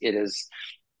chords. It has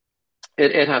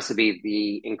to be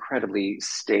the incredibly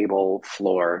stable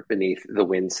floor beneath the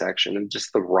wind section and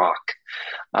just the rock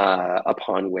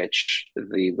upon which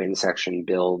the wind section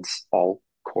builds all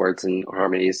chords and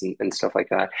harmonies and stuff like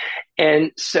that.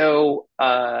 And so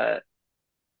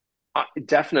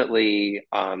definitely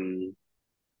an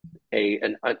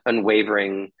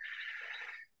unwavering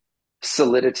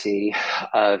solidity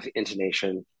of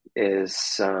intonation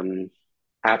is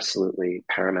absolutely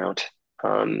paramount.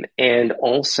 And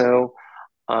also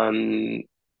um,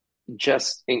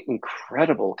 just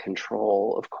incredible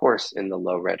control, of course, in the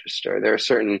low register. There are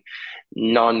certain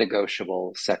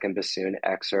non-negotiable second bassoon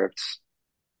excerpts.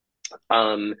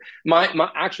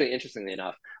 Actually, interestingly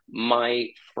enough, my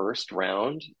first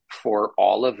round for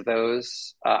all of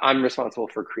those, I'm responsible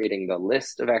for creating the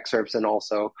list of excerpts and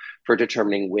also for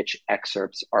determining which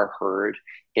excerpts are heard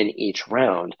in each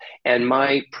round. And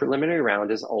my preliminary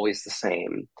round is always the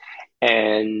same.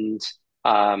 And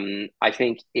I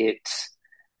think it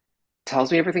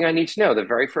tells me everything I need to know. The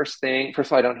very first thing, first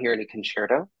of all, I don't hear any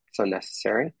concerto. It's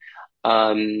unnecessary.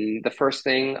 The first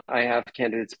thing I have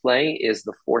candidates play is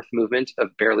the fourth movement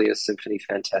of Berlioz' Symphony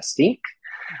Fantastique.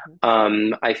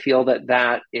 I feel that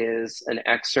that is an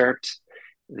excerpt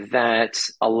that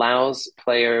allows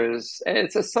players,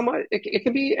 it's a somewhat, it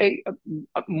can be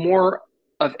a more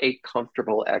of a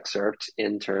comfortable excerpt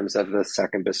in terms of the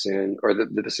second bassoon or the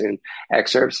bassoon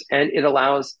excerpts, and it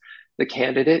allows the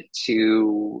candidate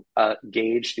to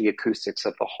gauge the acoustics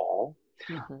of the hall.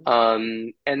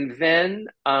 And then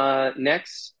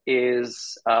next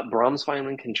is Brahms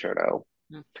Violin Concerto.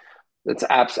 It's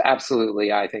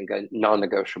absolutely, I think, a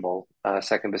non-negotiable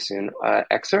second bassoon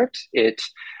excerpt. It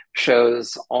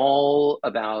shows all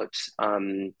about,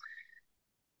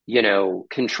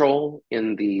 control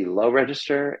in the low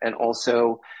register and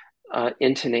also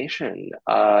intonation.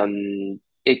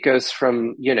 It goes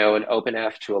from, an open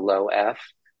F to a low F,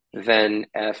 then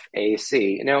F, A,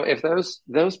 C. Now, if those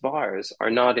bars are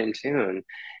not in tune,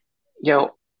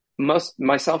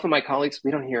 myself and my colleagues, we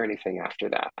don't hear anything after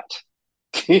that.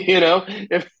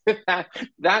 If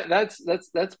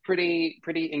that's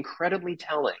pretty incredibly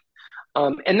telling.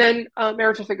 And then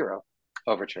Marriage of Figaro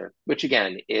Overture, which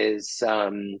again is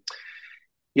it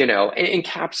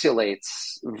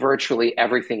encapsulates virtually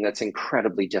everything that's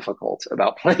incredibly difficult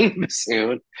about playing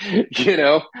bassoon.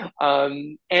 The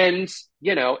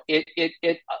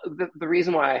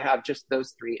reason why I have just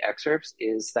those three excerpts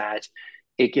is that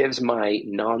it gives my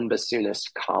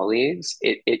non-bassoonist colleagues,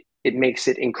 it makes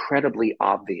it incredibly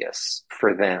obvious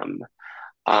for them,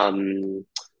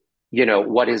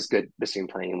 what is good bassoon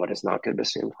playing and what is not good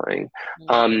bassoon playing.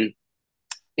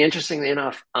 Interestingly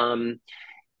enough, one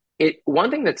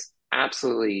thing that's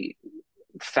absolutely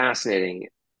fascinating,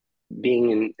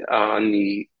 being on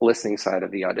the listening side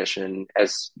of the audition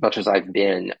as much as I've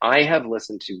been, I have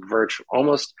listened to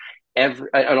almost an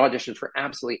audition for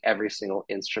absolutely every single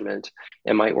instrument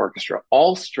in my orchestra,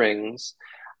 all strings,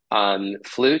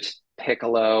 flute,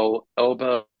 piccolo,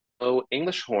 oboe,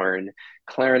 English horn,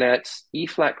 clarinet,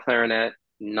 E-flat clarinet,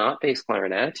 not bass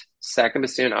clarinet, second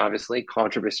bassoon, obviously,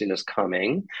 contrabassoon is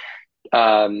coming,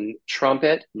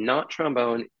 trumpet, not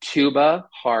trombone, tuba,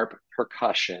 harp,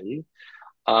 percussion.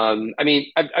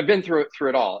 I've been through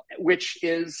it all, which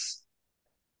is,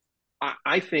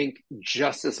 I think,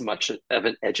 just as much of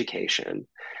an education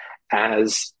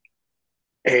as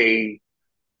a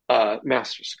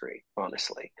master's degree,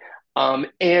 honestly.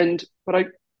 And what I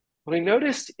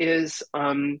noticed is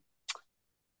when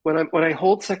I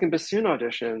hold second bassoon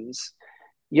auditions,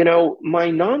 my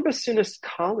non-bassoonist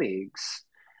colleagues,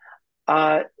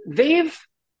 they've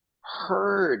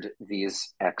heard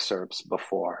these excerpts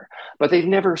before, but they've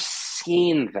never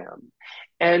seen them.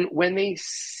 And when they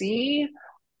see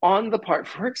on the part,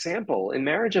 for example, in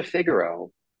Marriage of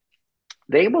Figaro,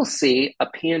 they will see a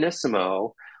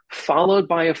pianissimo followed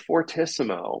by a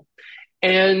fortissimo.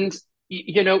 And,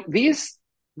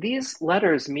 these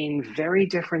letters mean very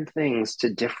different things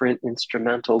to different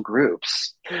instrumental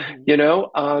groups.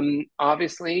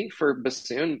 Obviously for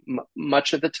bassoon,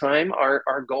 much of the time,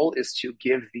 our goal is to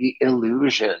give the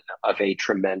illusion of a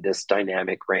tremendous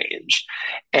dynamic range,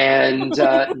 and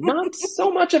not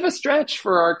so much of a stretch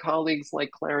for our colleagues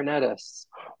like clarinetists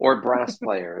or brass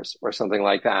players or something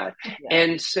like that. Yeah.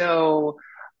 And so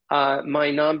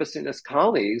my non-bassoonist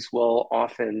colleagues will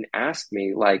often ask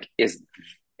me, like, is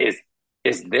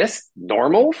this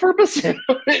normal for bassoon?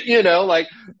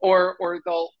 Or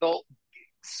they'll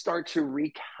start to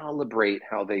recalibrate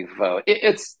how they vote.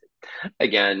 It's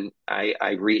again,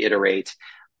 I reiterate,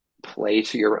 play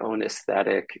to your own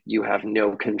aesthetic. You have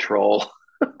no control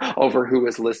over who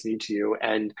is listening to you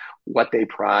and what they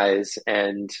prize.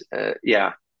 And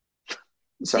yeah.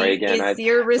 Sorry again.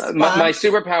 Your response... my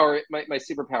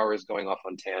superpower is going off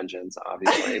on tangents,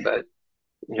 obviously, but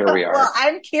here we are. Well,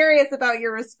 I'm curious about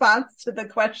your response to the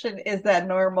question, is that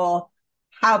normal?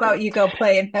 How about you go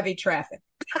play in heavy traffic?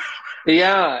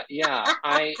 Yeah.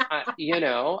 It's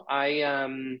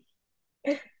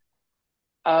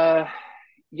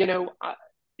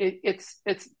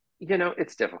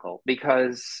difficult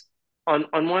because on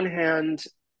one hand,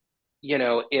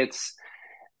 it's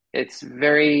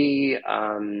very,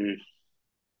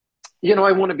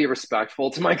 I want to be respectful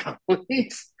to my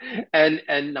colleagues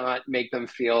and not make them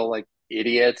feel like,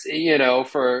 idiots,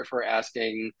 for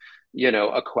asking,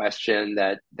 a question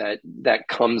that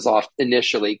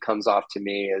initially comes off to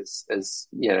me as,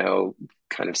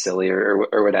 kind of silly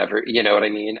or whatever, you know what I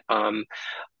mean?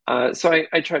 So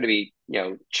I try to be,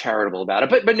 charitable about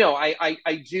it, but no,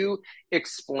 I do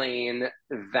explain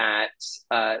that,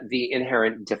 the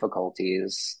inherent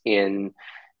difficulties in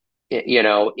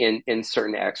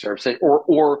certain excerpts,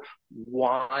 or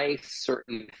why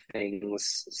certain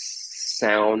things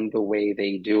sound the way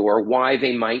they do, or why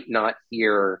they might not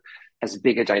hear as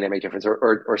big a dynamic difference,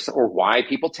 or why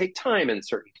people take time in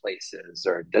certain places,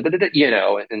 or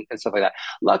and stuff like that.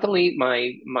 Luckily,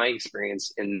 my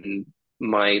experience in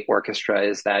my orchestra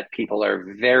is that people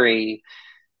are very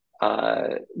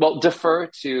defer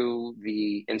to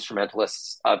the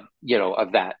instrumentalists of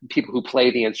that, people who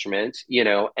play the instrument,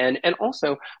 and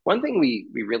also one thing we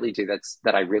really do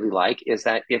that I really like is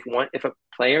that if a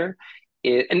player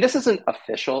and this isn't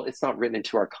official, it's not written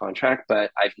into our contract,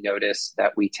 but I've noticed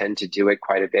that we tend to do it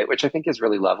quite a bit, which I think is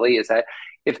really lovely, is that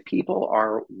if people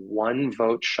are one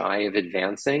vote shy of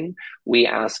advancing, we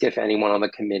ask if anyone on the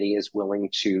committee is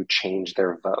willing to change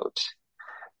their vote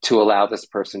to allow this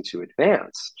person to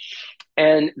advance.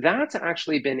 And that's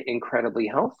actually been incredibly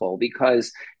helpful,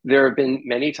 because there have been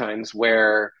many times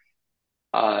where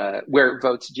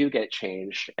votes do get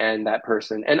changed, and that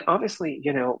person, and obviously,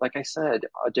 like I said,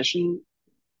 audition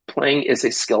playing is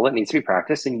a skill that needs to be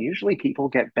practiced, and usually people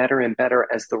get better and better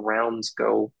as the rounds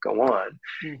go on.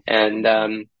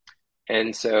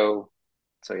 And so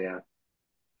yeah.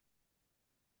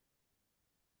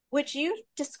 Would you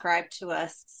describe to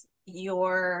us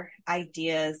your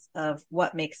ideas of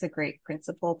what makes a great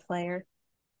principal player?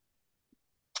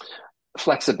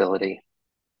 Flexibility.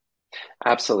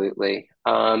 Absolutely.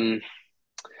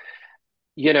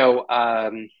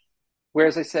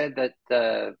 Whereas I said that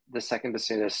the second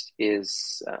bassoonist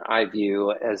is, I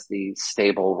view as the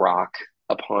stable rock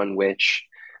upon which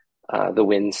the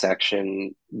wind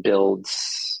section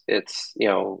builds its,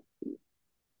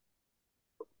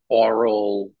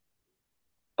 aural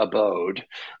abode.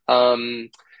 The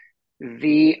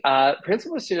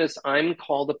principal bassoonist, I'm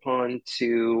called upon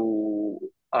to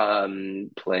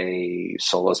play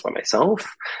solos by myself,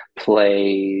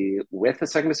 play with the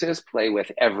second bassoonist, play with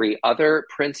every other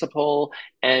principal,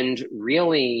 and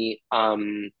really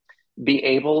be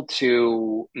able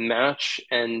to match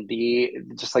and be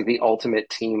just like the ultimate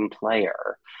team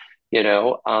player.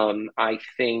 I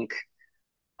think,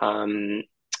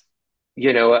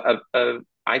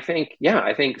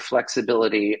 I think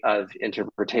flexibility of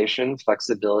interpretation,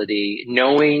 flexibility,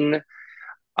 knowing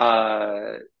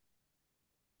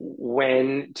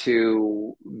when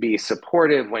to be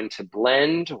supportive, when to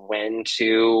blend, when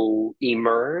to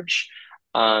emerge.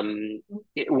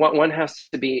 One has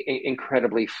to be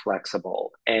incredibly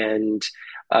flexible. And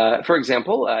for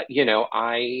example,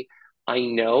 I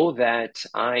know that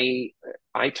I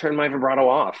turn my vibrato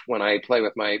off when I play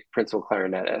with my principal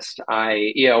clarinetist.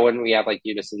 When we have like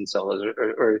unison solos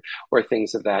or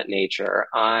things of that nature,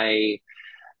 I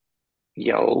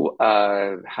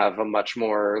have a much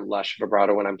more lush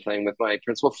vibrato when I'm playing with my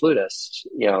principal flutist,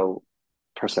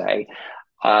 per se.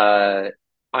 I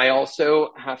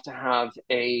also have to have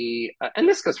and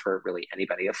this goes for really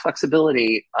anybody, a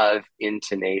flexibility of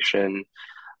intonation,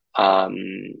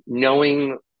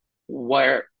 knowing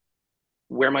where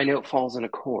my note falls in a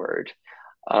chord.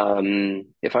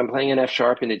 If I'm playing an F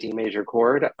sharp in a D major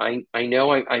chord, I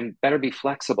know I better be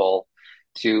flexible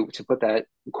to put that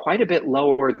quite a bit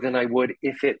lower than I would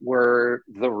if it were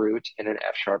the root in an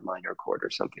F sharp minor chord or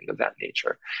something of that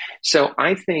nature. So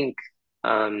I think,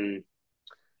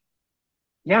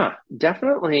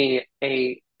 definitely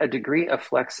a degree of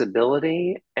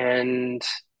flexibility and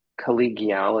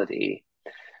collegiality.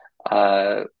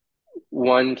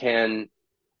 One can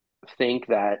think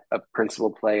that a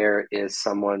principal player is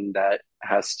someone that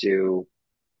has to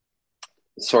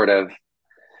sort of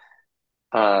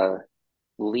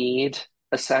lead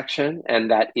a section,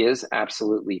 and that is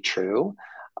absolutely true.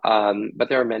 But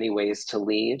there are many ways to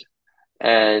lead,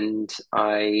 and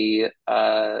I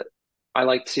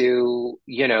like to,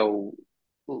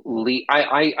 lead.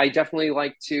 I definitely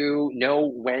like to know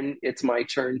when it's my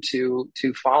turn to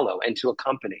follow and to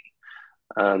accompany.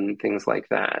 Things like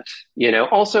that.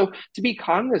 Also to be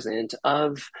cognizant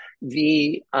of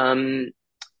the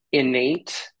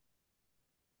innate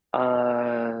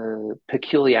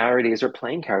peculiarities or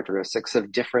playing characteristics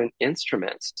of different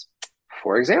instruments.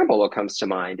 For example, what comes to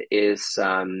mind is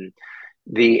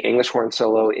the English horn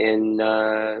solo in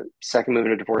second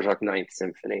movement of Dvorak's Ninth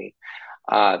Symphony.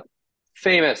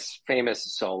 Famous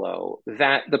solo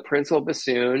that the principal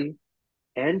bassoon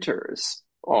enters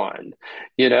on,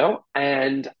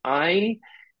 and I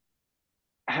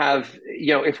have,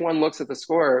 if one looks at the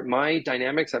score, my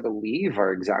dynamics, I believe,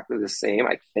 are exactly the same,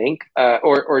 I think,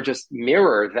 or just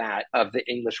mirror that of the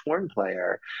English horn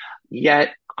player.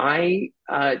 Yet I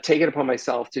take it upon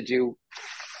myself to do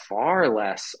far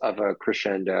less of a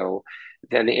crescendo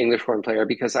than the English horn player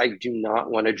because I do not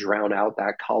want to drown out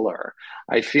that color.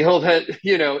 I feel that,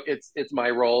 it's my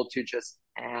role to just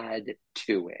add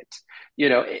to it.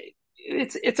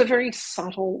 It's a very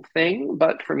subtle thing,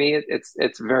 but for me,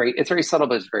 it's very subtle,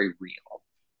 but it's very real.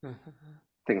 Mhm.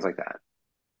 Things like that.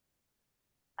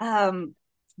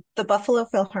 The Buffalo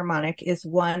Philharmonic is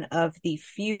one of the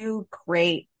few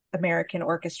great American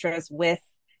orchestras with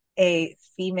a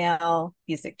female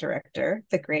music director,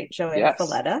 the great Joanne Yes.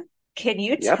 Falletta. Can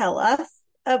you Yep. tell us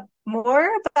more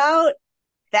about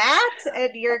that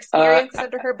and your Uh, experience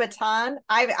under her baton?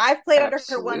 I've played under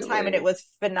her one time and it Absolutely. was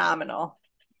phenomenal.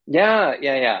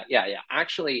 Yeah.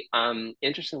 Actually,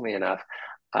 interestingly enough,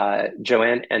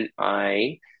 Joanne and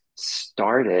I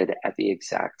started at the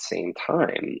exact same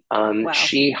time. Wow.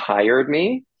 She hired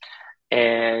me,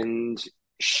 and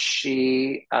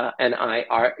she and I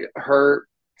are her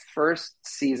first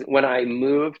season when I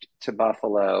moved to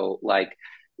Buffalo, like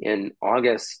in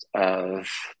August of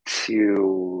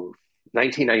to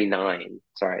 1999.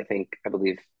 Sorry, I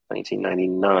believe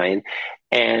 1999,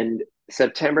 and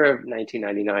September of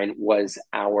 1999 was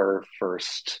our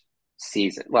first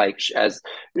season. Like as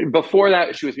before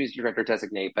that, she was music director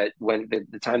designate, but when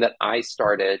the time that I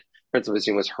started, Principal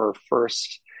Bassoon was her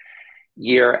first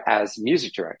year as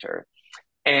music director.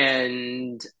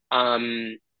 And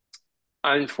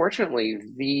unfortunately,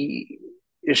 the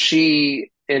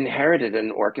she inherited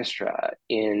an orchestra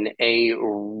in a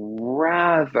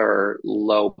rather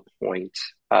low point,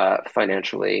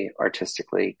 financially,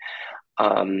 artistically,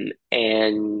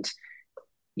 and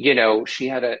she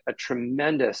had a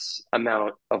tremendous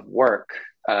amount of work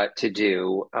to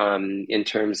do, in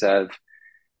terms of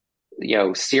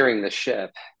steering the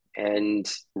ship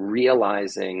and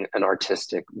realizing an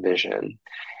artistic vision.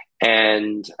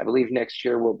 And I believe next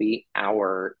year will be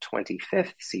our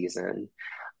 25th season,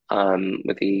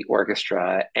 with the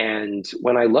orchestra. And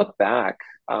when I look back,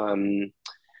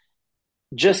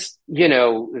 just,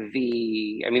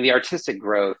 the artistic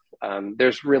growth,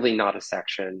 there's really not a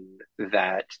section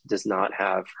that does not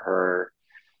have her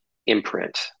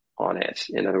imprint on it.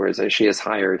 In other words, she has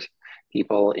hired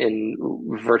people in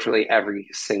virtually every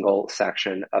single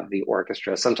section of the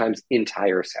orchestra, sometimes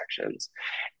entire sections.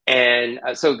 And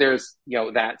so there's,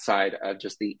 that side of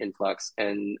just the influx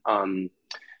and,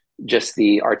 just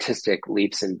the artistic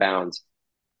leaps and bounds.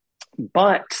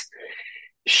 But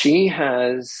she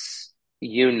has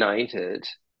united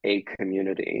a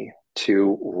community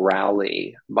to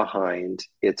rally behind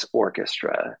its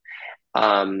orchestra,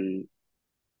 um,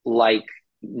 like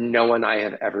no one I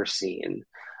have ever seen.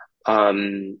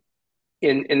 In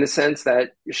the sense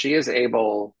that she is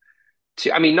able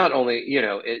to, I mean, not only,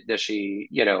 did she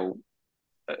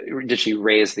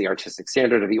raise the artistic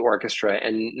standard of the orchestra,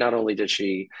 and not only did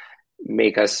she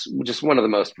make us just one of the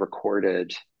most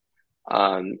recorded,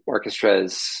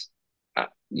 orchestras,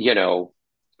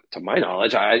 to my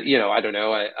knowledge. I don't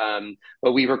know.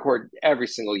 But we record every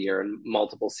single year in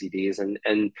multiple CDs,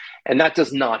 and that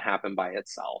does not happen by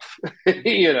itself,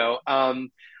 you know.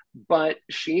 But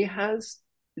she has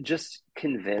just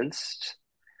convinced,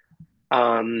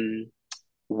 um,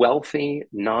 wealthy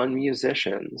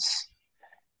non-musicians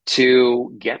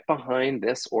to get behind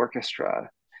this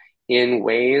orchestra in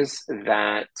ways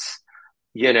that,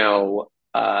 you know,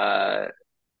 uh,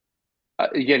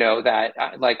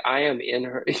 that, like I am in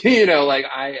her, like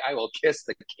I will kiss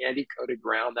the candy coated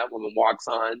ground that woman walks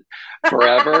on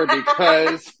forever,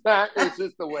 because that is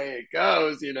just the way it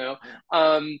goes.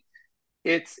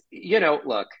 It's,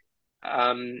 look,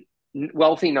 um,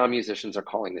 wealthy non-musicians are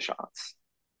calling the shots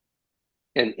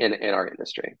in our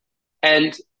industry.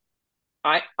 And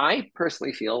I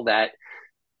personally feel that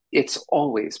it's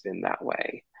always been that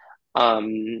way.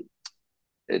 Um,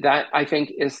 that I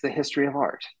think is the history of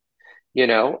art.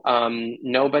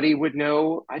 Nobody would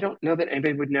know. I don't know that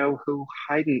anybody would know who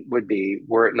Haydn would be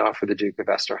were it not for the Duke of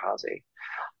Esterhazy.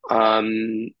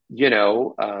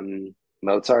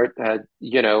 Mozart had,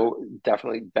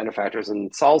 definitely benefactors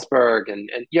in Salzburg, and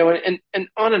on and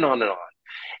on and on.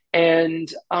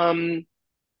 And,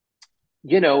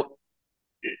 you know,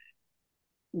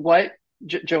 what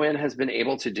Joanne has been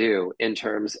able to do in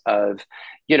terms of,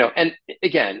 and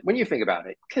again, when you think about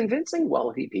it, convincing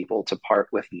wealthy people to part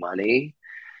with money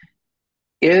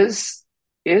is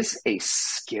a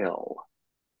skill.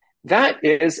 That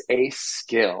is a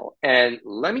skill. And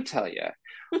let me tell you,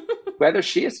 Whether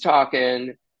she is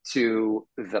talking to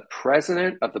the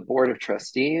president of the board of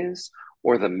trustees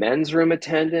or the men's room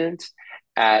attendant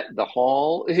at the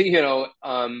hall,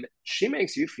 she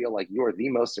makes you feel like you're the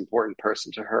most important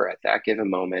person to her at that given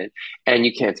moment, and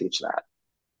you can't teach that,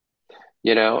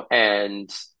 and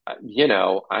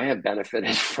I have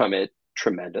benefited from it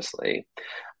tremendously.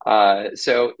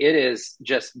 So it has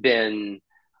just been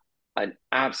an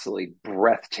absolutely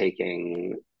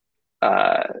breathtaking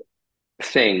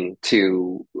thing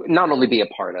to not only be a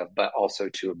part of, but also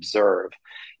to observe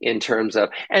in terms of,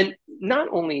 and not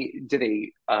only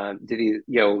do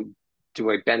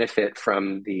I benefit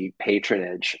from the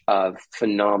patronage of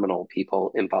phenomenal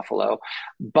people in Buffalo,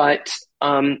 but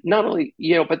not only,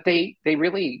 but they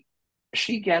really,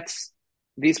 she gets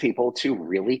these people to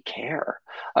really care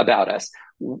about us.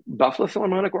 Buffalo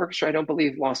Philharmonic Orchestra, I don't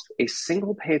believe, lost a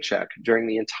single paycheck during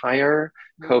the entire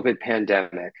COVID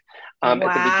pandemic. At the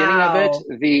beginning of it,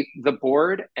 Wow. the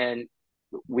board, and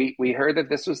we heard that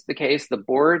this was the case. The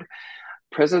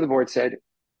president of the board said,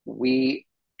 we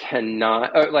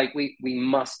cannot, we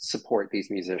must support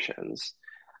these musicians.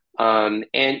 And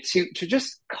to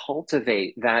just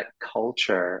cultivate that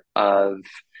culture of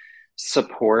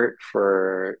support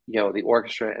for the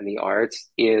orchestra and the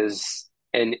arts is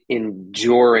an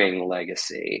enduring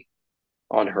legacy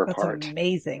on her That's part,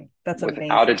 amazing. That's without a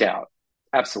amazing. doubt.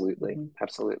 Absolutely,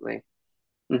 absolutely.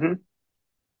 Hmm.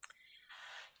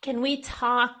 Can we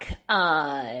talk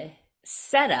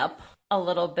setup a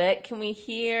little bit? Can we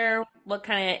hear what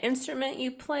kind of instrument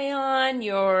you play on,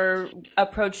 your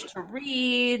approach to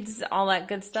reeds, all that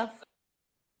good stuff?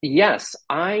 Yes,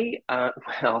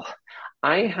 well,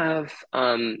 I have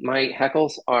my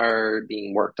heckles are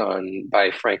being worked on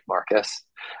by Frank Marcus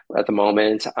at the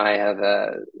moment. I have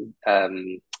a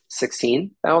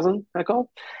 16,000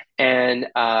 heckle, and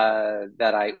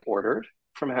that I ordered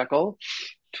from Heckle.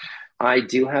 I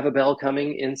do have a bell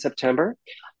coming in September.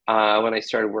 When I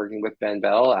started working with Ben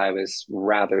Bell, I was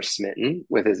rather smitten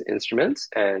with his instruments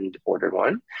and ordered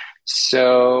one.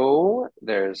 So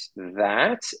there's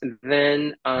that.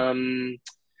 Then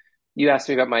you asked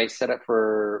me about my setup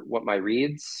for what my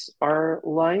reads are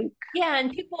like. Yeah,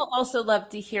 and people also love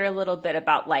to hear a little bit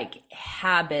about like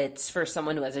habits for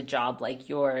someone who has a job like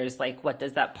yours. Like, what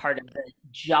does that part of the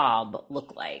job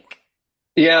look like?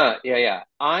 Yeah.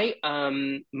 I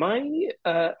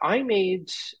made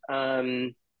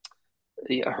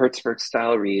the Hertzberg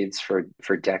style reads for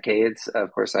decades.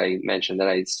 Of course, I mentioned that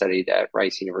I studied at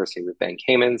Rice University with Ben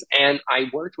Kamens, and I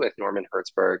worked with Norman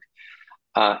Hertzberg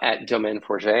at Domaine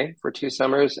Forget for 2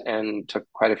 summers and took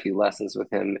quite a few lessons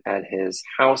with him at his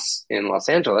house in Los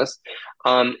Angeles.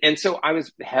 And so I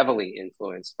was heavily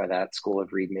influenced by that school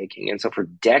of reed making. And so for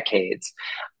decades,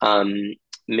 um,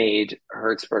 made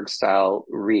Hertzberg style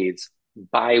reeds,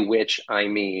 by which I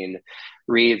mean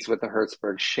reeds with the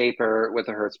Hertzberg shaper, with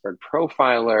the Hertzberg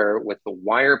profiler, with the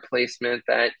wire placement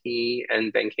that he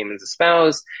and Ben Kamens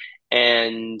espouse,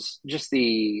 and just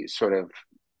the sort of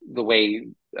the way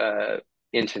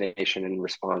intonation and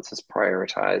response is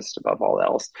prioritized above all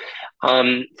else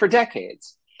for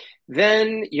decades.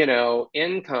 Then,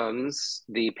 in comes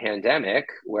the pandemic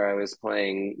where I was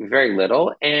playing very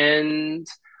little, and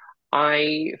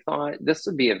I thought this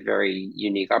would be a very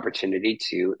unique opportunity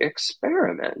to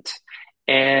experiment.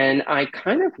 And I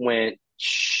kind of went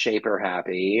shaper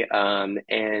happy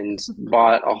and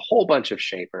bought a whole bunch of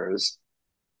shapers,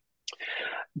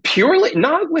 purely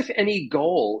not with any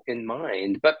goal in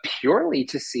mind, but purely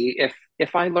to see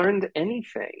if I learned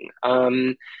anything.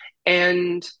 And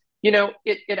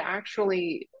it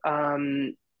actually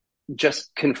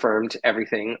just confirmed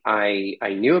everything I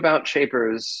knew about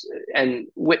shapers, and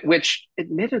which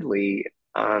admittedly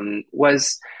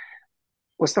was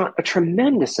not a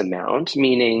tremendous amount,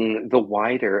 meaning the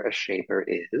wider a shaper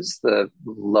is, the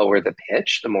lower the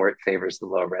pitch, the more it favors the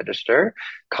low register.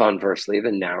 Conversely,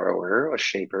 the narrower a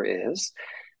shaper is,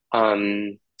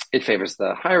 it favors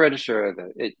the higher register,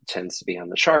 it tends to be on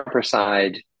the sharper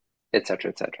side, et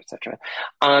cetera, et cetera, et cetera.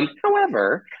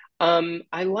 However,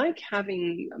 I like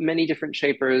having many different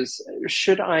shapers.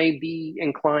 Should I be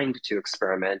inclined to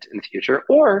experiment in the future,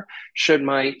 or should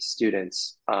my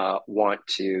students want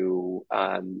to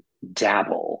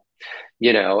dabble,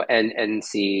 and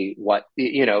see what,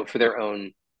 for their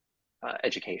own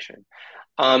education?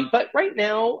 But right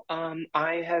now,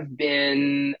 I have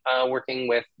been working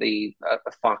with the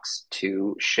Fox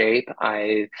 2 shape.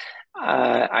 I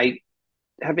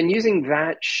have been using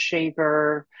that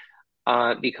shaper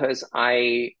because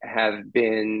I have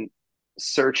been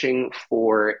searching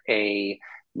for a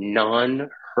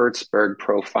non-Hertzberg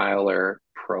profiler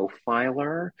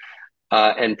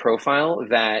and profile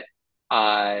that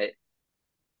uh,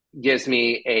 gives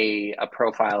me a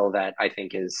profile that I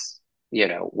think is,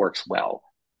 works well.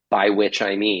 By which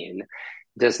I mean,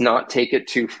 does not take it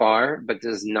too far, but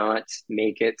does not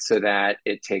make it so that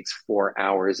it takes 4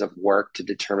 hours of work to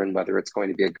determine whether it's going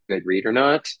to be a good read or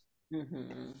not.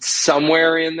 Mm-hmm.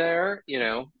 Somewhere in there,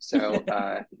 So,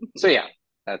 so yeah,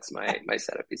 that's my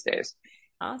setup these days.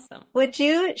 Awesome. Would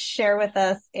you share with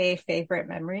us a favorite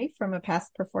memory from a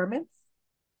past performance?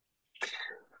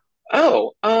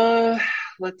 Oh,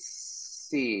 let's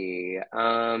see.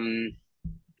 I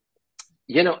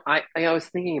was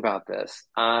thinking about this,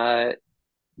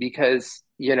 because,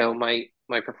 my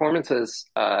performances,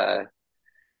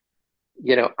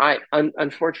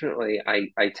 unfortunately,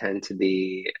 I tend to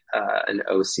be, an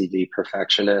OCD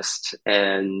perfectionist,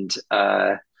 and,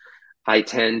 I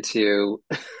tend to,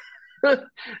 you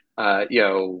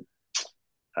know,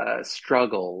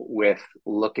 struggle with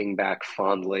looking back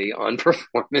fondly on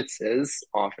performances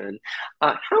often.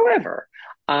 However,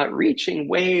 reaching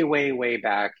way, way, way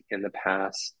back in the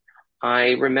past,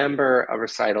 I remember a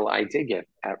recital I did give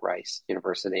at Rice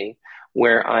University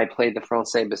where I played the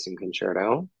Francais Bassoon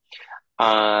Concerto.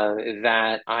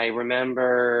 That I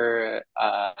remember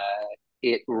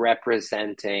it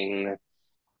representing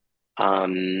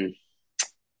um,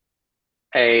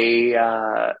 a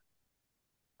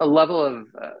a level of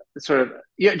sort of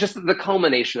just the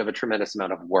culmination of a tremendous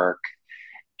amount of work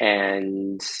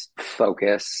and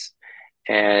focus,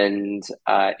 and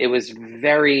it was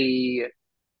very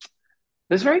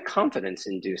confidence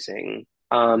inducing,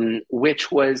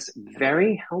 which was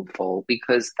very helpful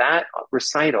because that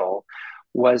recital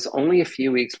was only a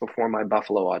few weeks before my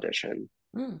Buffalo audition.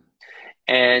 Mm.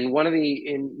 And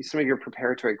in some of your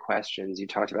preparatory questions, you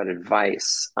talked about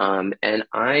advice, and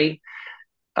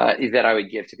that I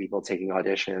would give to people taking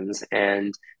auditions,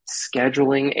 and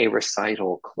scheduling a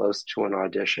recital close to an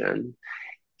audition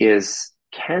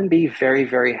can be very,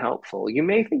 very helpful. You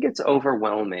may think it's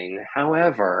overwhelming.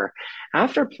 However,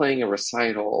 after playing a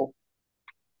recital,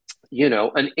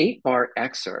 an 8-bar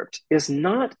excerpt is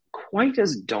not quite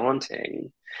as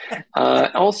daunting.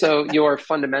 Also, you're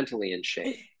fundamentally in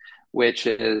shape, which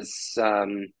is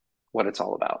what it's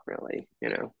all about, really,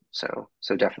 so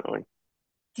definitely.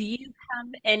 Do you have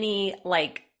any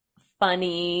like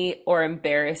funny or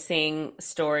embarrassing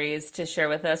stories to share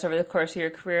with us over the course of your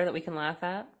career that we can laugh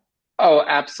at? Oh,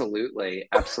 absolutely.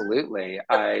 Absolutely.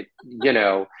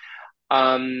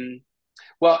 Um,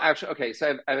 well, actually, okay,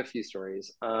 so I have a few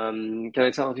stories. Can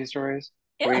I tell a few stories?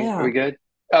 Are Yeah. we, are Yeah, we good?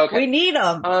 Okay. we need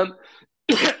them. Um,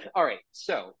 all right.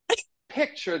 So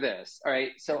picture this. All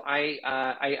right. So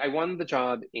I won the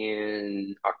job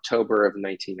in October of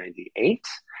 1998,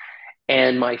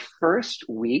 and my first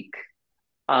week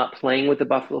playing with the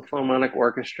Buffalo Philharmonic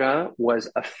Orchestra was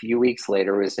a few weeks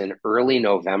later. It was in early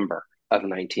November of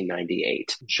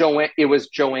 1998. It was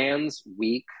Joanne's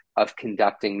week of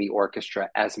conducting the orchestra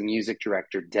as music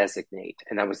director designate,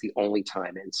 and that was the only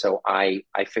time. And so I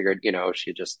figured,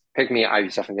 she just picked me. I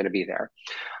was definitely going to be there.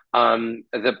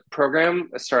 The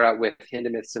program started out with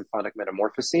Hindemith's Symphonic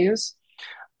Metamorphoses,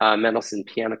 Mendelssohn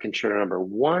Piano Concerto Number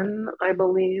 1, I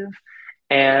believe,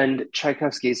 and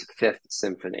Tchaikovsky's Fifth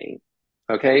Symphony.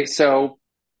 Okay, so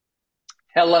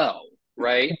hello,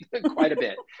 right? Quite a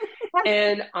bit.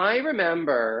 And I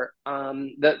remember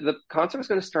the concert was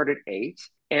going to start at 8.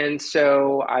 And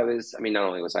so not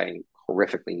only was I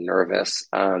horrifically nervous,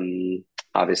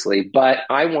 obviously, but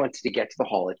I wanted to get to the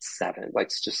hall at 7, like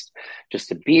just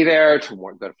to be there,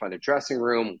 go to find a dressing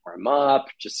room, warm up,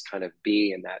 just kind of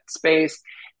be in that space.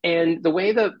 And the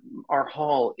way that our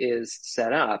hall is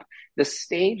set up, the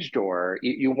stage door,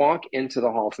 you walk into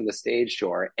the hall from the stage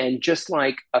door, and just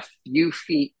like a few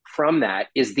feet from that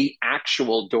is the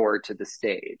actual door to the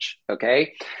stage.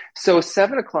 Okay. So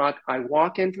 7 o'clock, I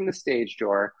walk in from the stage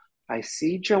door. I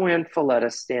see Joanne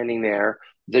Folletta standing there.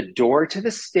 The door to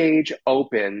the stage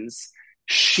opens.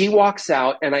 She walks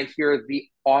out, and I hear the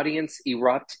audience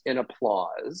erupt in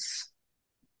applause.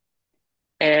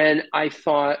 And I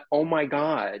thought, oh my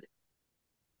God,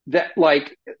 that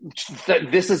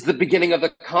this is the beginning of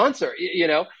the concert,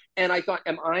 And I thought,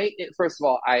 first of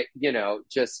all,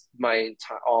 just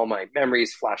all my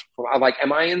memories flashed. I'm like,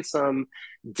 am I in some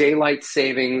daylight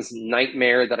savings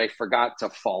nightmare that I forgot to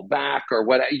fall back or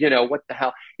what, what the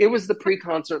hell? It was the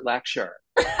pre-concert lecture.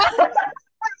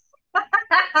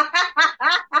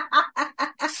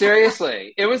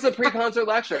 Seriously, it was the pre-concert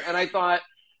lecture. And I thought,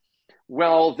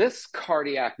 well, this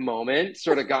cardiac moment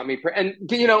sort of got me, and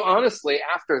honestly,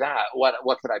 after that, what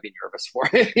could I be nervous for?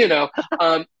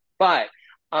 But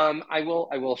I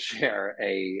will share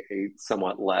a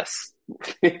somewhat less,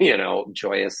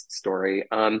 joyous story.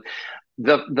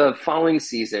 The following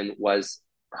season was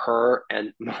her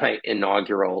and my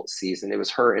inaugural season. It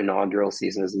was her inaugural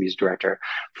season as a music director.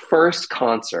 First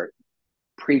concert,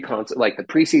 pre-concert, like the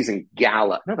preseason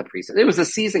gala, not the preseason, it was the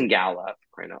season gala,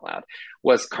 crying out loud,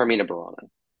 was Carmina Burana.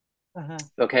 Uh-huh.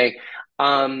 Okay.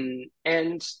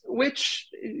 And which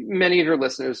many of your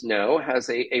listeners know has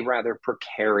a rather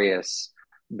precarious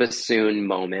bassoon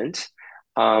moment.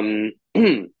 Um,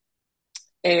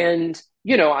 and,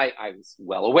 I was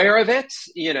well aware of it,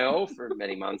 for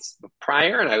many months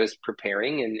prior, and I was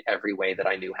preparing in every way that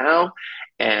I knew how.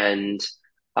 And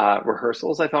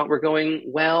rehearsals I thought were going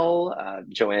well.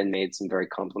 Joanne made some very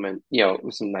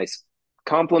some nice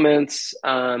compliments.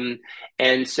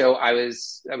 And so I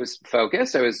was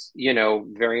focused. I was,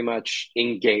 very much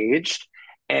engaged.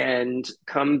 And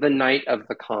come the night of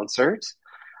the concert,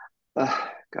 oh,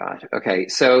 God. Okay.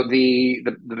 So the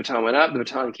baton went up, the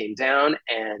baton came down,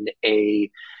 and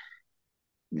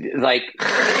like,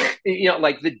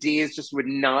 like the D's just would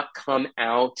not come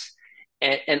out.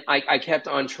 And I kept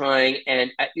on trying,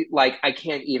 and like, I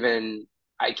can't even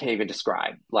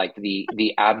describe like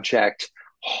the abject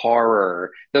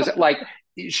horror. Those, like,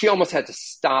 she almost had to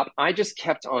stop. I just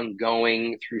kept on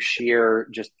going through sheer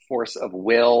just force of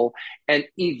will, and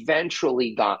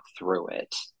eventually got through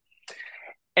it.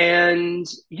 And,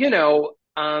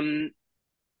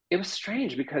 it was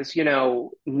strange because,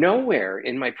 nowhere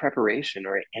in my preparation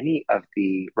or any of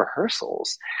the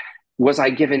rehearsals was I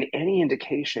given any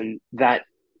indication that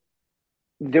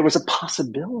there was a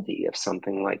possibility of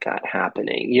something like that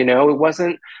happening. It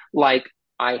wasn't like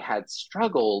I had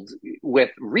struggled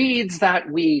with reads that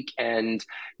week, and,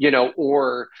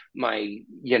 or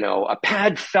a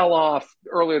pad fell off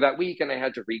earlier that week and I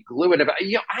had to re-glue it.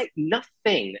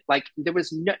 Nothing. Like, it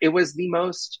was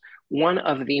one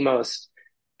of the most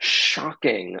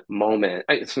shocking moment.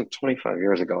 It's 25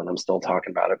 years ago and I'm still talking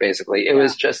about it, basically. It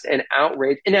was just an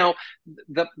outrage. And now,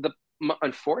 the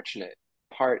unfortunate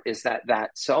part is that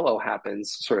solo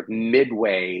happens sort of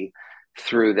midway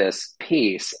through this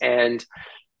piece. And,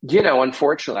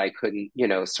 unfortunately, I couldn't,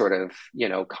 sort of,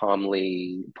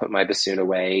 calmly put my bassoon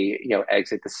away,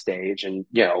 exit the stage and,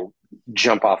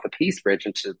 jump off the Peace Bridge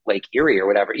into Lake Erie or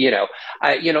whatever.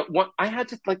 I had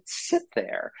to like sit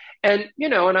there, and,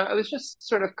 and I was just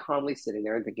sort of calmly sitting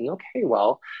there and thinking, okay,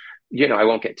 well, I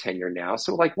won't get tenure now.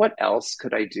 So, like, what else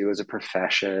could I do as a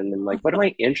profession? And, like, what am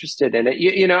I interested in?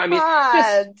 I mean,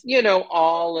 just,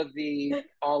 all of the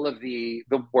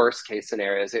worst case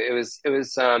scenarios. It was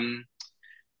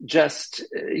just,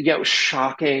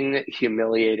 shocking,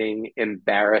 humiliating,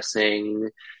 embarrassing.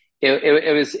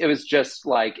 It was just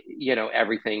like,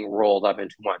 everything rolled up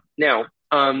into one. Now,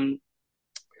 I mean,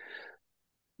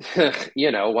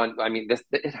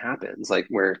 it happens. Like,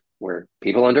 we're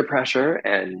people under pressure,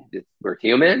 and we're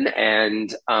human,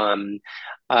 uh,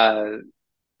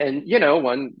 and,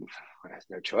 one has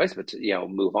no choice but to,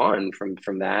 move on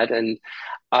from that, and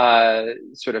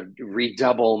sort of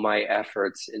redouble my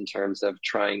efforts in terms of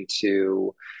trying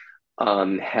to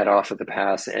head off at the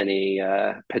pass any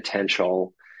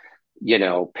potential,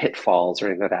 pitfalls or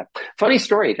anything like that. Funny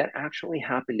story, that actually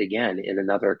happened again in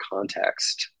another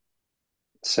context.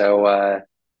 So,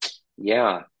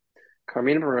 yeah,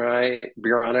 Carmina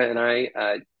Burana and I,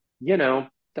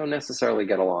 don't necessarily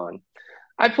get along.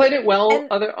 I played it well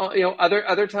And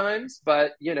other times,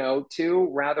 but, two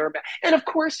rather bad. And of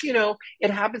course,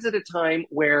 it happens at a time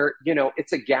where,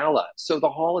 it's a gala. So the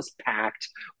hall is packed,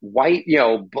 white,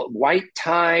 white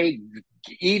tie,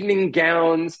 evening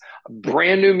gowns,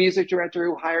 brand new music director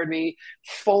who hired me,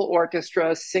 full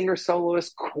orchestra, singer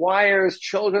soloist, choirs,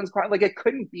 children's choir. Like, it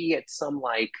couldn't be at some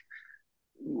like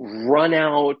run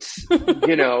out,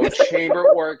 chamber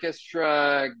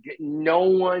orchestra, no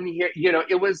one here,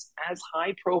 it was as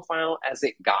high profile as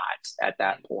it got at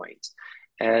that point.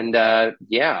 And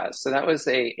so that was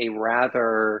a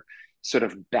rather sort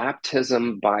of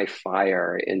baptism by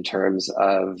fire in terms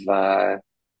of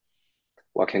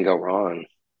what can go wrong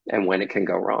and when it can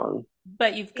go wrong.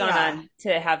 But you've gone on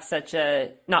to have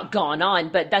not gone on,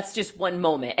 but that's just one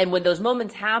moment. And when those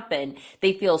moments happen,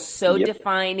 they feel so Yep.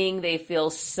 defining. They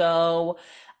feel so,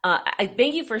 I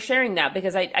thank you for sharing that,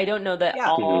 because I don't know that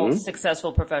all Mhm.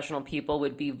 successful professional people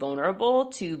would be vulnerable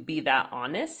to be that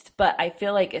honest. But I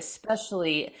feel like,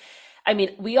 especially, I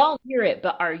mean, we all hear it,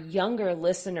 but our younger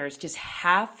listeners just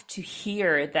have to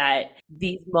hear that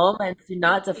these moments do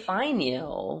not define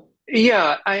you.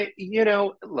 Yeah,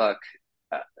 look,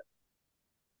 uh,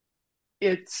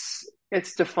 it's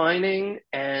defining,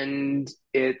 and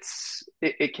it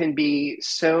can be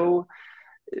so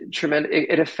tremendous.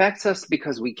 It affects us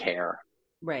because we care.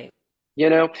 Right.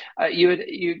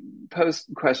 You posed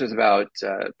questions about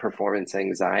performance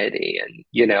anxiety, and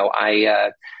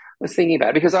was thinking about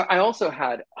it because I also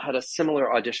had a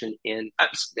similar audition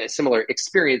a similar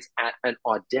experience at an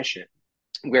audition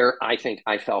where I think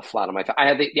I fell flat on my face. I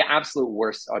had the absolute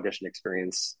worst audition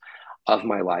experience of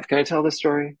my life. Can I tell this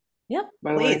story? Yep.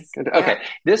 By the way, Please. okay. Yeah.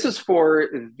 This is for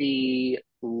the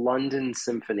London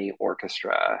Symphony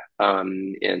Orchestra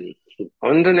in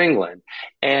London, England,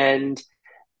 and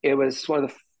it was one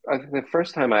of the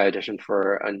first time I auditioned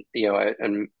for an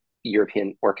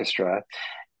European orchestra,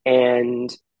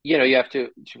 and you have to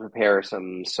prepare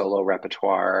some solo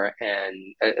repertoire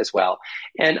and as well.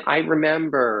 And I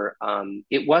remember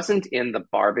it wasn't in the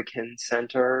Barbican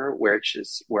Center, which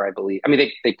is where I believe, I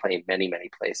mean, they play in many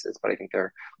places, but I think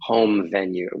their home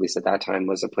venue, at least at that time,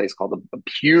 was a place called a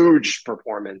huge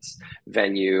performance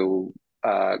venue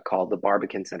called the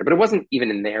Barbican Center. But it wasn't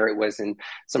even in there. It was in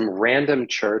some random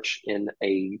church in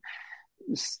a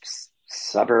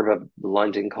suburb of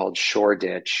London called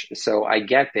Shoreditch. So I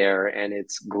get there and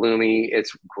it's gloomy,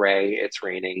 it's gray, it's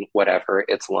raining, whatever.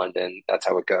 It's London. That's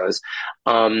how it goes.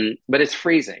 But it's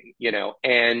freezing,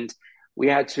 and we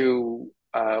had to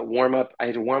warm up. I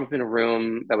had to warm up in a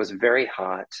room that was very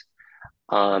hot,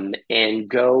 and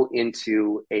go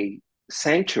into a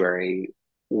sanctuary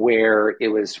where it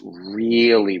was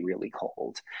really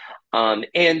cold. And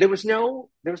there was no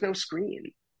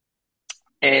screen.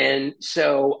 And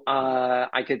so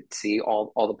I could see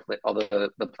all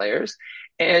the players.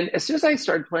 And as soon as I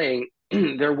started playing,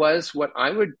 there was what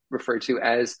I would refer to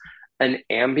as an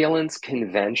ambulance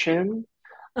convention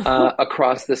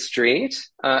across the street.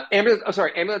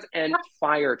 Ambulance and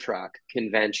fire truck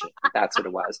convention. That's what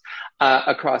it was,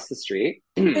 across the street,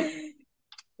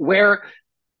 where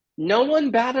no one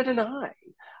batted an eye.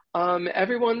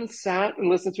 Everyone sat and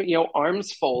listened to me,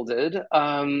 arms folded,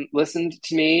 listened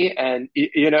to me, and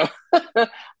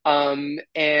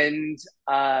and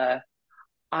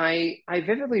I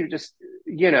vividly just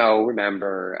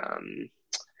remember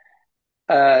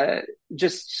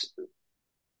just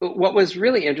what was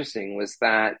really interesting was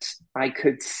that I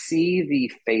could see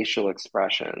the facial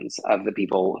expressions of the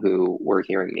people who were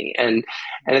hearing me, and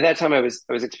at that time I was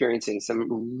experiencing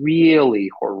some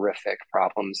really horrific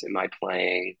problems in my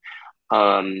playing,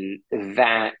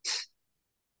 that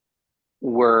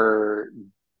were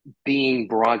being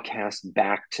broadcast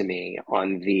back to me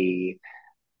on the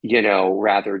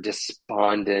rather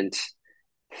despondent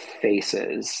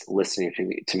faces listening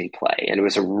to me play, and it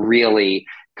was a really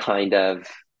kind of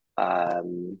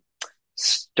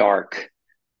stark,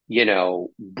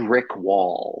 brick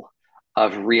wall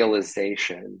of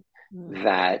realization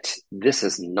that this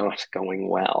is not going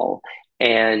well.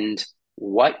 And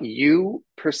what you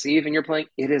perceive in your playing,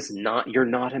 you're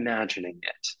not imagining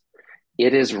it.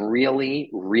 It is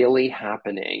really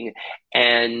happening.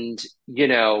 And,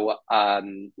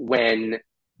 when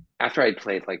after I'd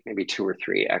played like maybe 2 or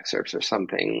 3 excerpts or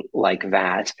something like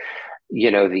that,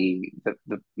 the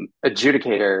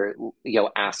adjudicator,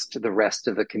 asked the rest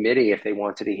of the committee if they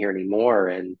wanted to hear any more.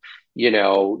 And,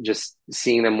 just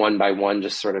seeing them one by one,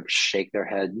 just sort of shake their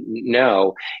head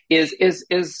no, is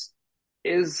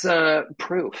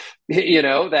proof,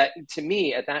 that to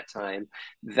me at that time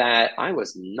that I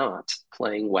was not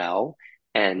playing well,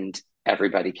 and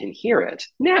everybody can hear it.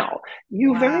 Now,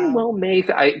 you very Wow. well may,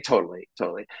 totally,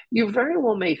 you very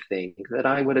well may think that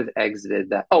I would have exited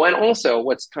that. Oh, and also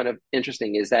what's kind of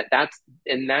interesting is that that's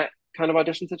in that kind of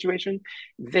audition situation,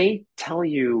 they tell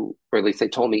you, or at least they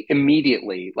told me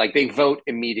immediately, like they vote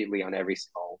immediately on every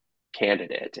single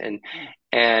candidate.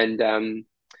 And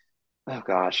oh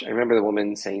gosh, I remember the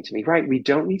woman saying to me, right, we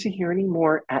don't need to hear any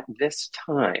more at this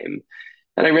time.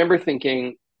 And I remember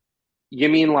thinking, you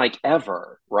mean like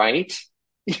ever, right?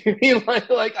 You mean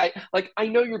I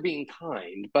know you're being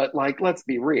kind, but like let's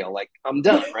be real, like I'm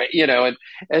done, right? And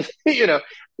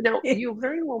now you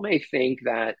very well may think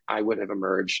that I would have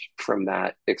emerged from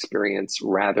that experience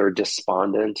rather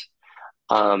despondent.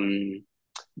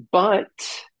 But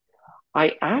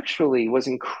I actually was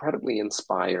incredibly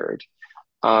inspired,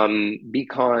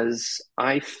 because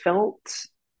I felt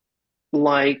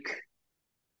like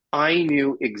I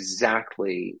knew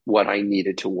exactly what I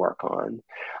needed to work on.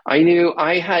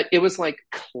 It was like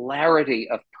clarity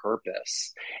of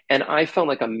purpose. And I felt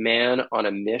like a man on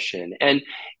a mission. And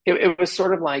it was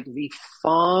sort of like the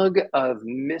fog of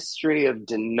mystery, of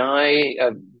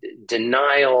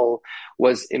denial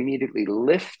was immediately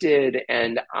lifted.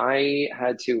 And I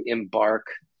had to embark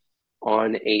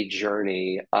on a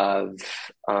journey of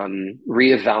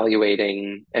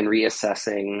reevaluating and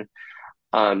reassessing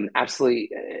absolutely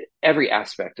every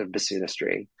aspect of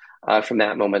bassoonistry from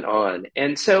that moment on.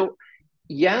 And so,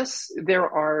 yes, there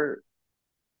are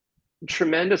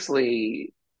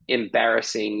tremendously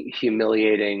embarrassing,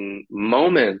 humiliating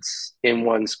moments in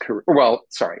one's career. Well,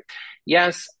 sorry.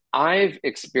 Yes, I've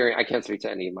experienced, I can't speak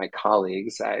to any of my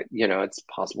colleagues. It's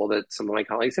possible that some of my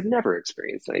colleagues have never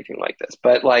experienced anything like this,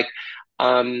 but like,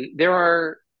 there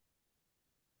are,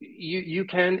 you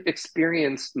can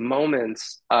experience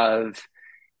moments of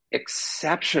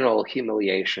exceptional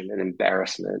humiliation and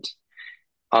embarrassment,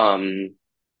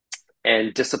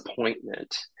 and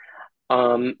disappointment.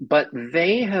 But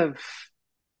they have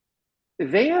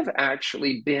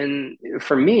actually been,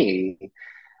 for me,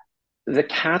 the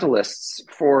catalysts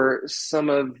for some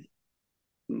of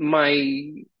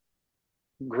my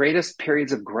greatest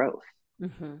periods of growth,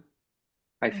 Mm-hmm.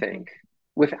 I think,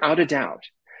 without a doubt.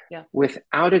 Yeah.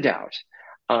 Without a doubt.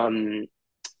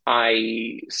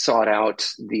 I sought out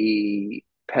the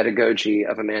pedagogy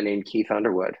of a man named Keith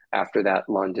Underwood after that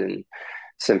London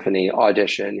Symphony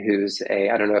audition, who's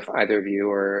I don't know if either of you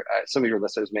or some of your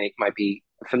listeners might be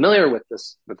familiar with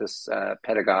this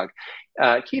pedagogue.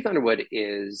 Keith Underwood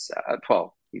is,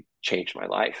 well, he changed my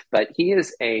life, but he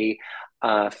is a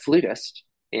flutist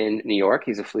in New York.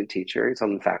 He's a flute teacher. He's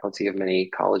on the faculty of many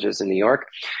colleges in New York.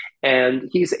 And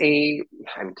he's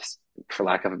I'm just, for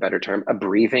lack of a better term, a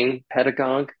breathing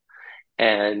pedagogue,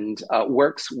 and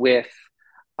works with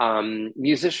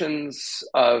musicians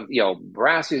of,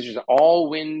 brass musicians, all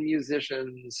wind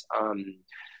musicians,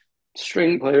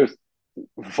 string players,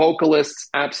 vocalists,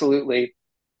 absolutely,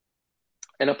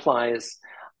 and applies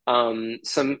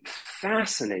some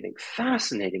fascinating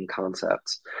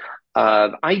concepts.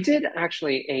 I did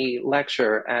actually a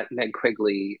lecture at Meg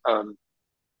Quigley, I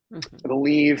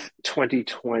believe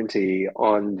 2020,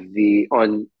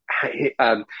 on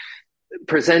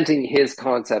presenting his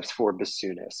concepts for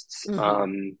bassoonists,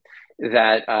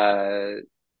 that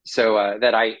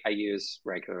I use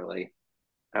regularly,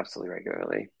 absolutely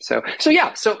regularly. So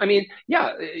yeah. So I mean,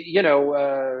 yeah,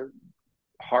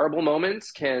 horrible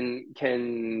moments can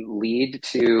lead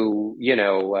to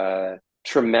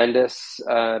tremendous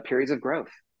periods of growth.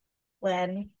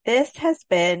 Len, this has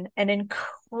been an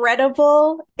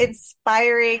incredible,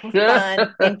 inspiring,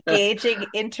 fun, engaging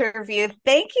interview.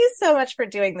 Thank you so much for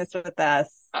doing this with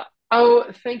us.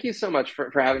 Thank you so much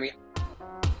for having me.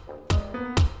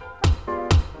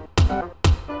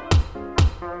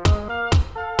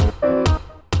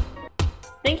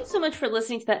 Thank you so much for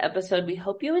listening to that episode. We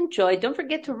hope you enjoyed. Don't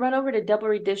forget to run over to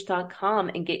doubleredish.com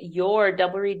and get your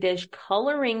Double Read Dish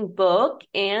coloring book,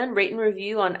 and rate and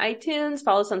review on iTunes.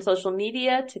 Follow us on social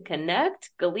media to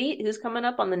connect. Galit, who's coming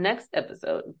up on the next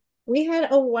episode? We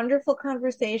had a wonderful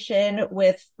conversation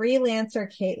with freelancer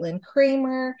Caitlin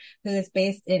Kramer, who is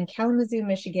based in Kalamazoo,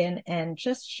 Michigan, and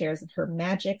just shares her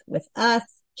magic with us.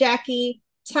 Jackie,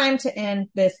 time to end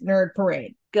this nerd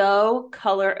parade. Go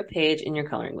color a page in your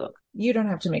coloring book. You don't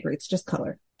have to make reads, just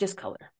color. Just color.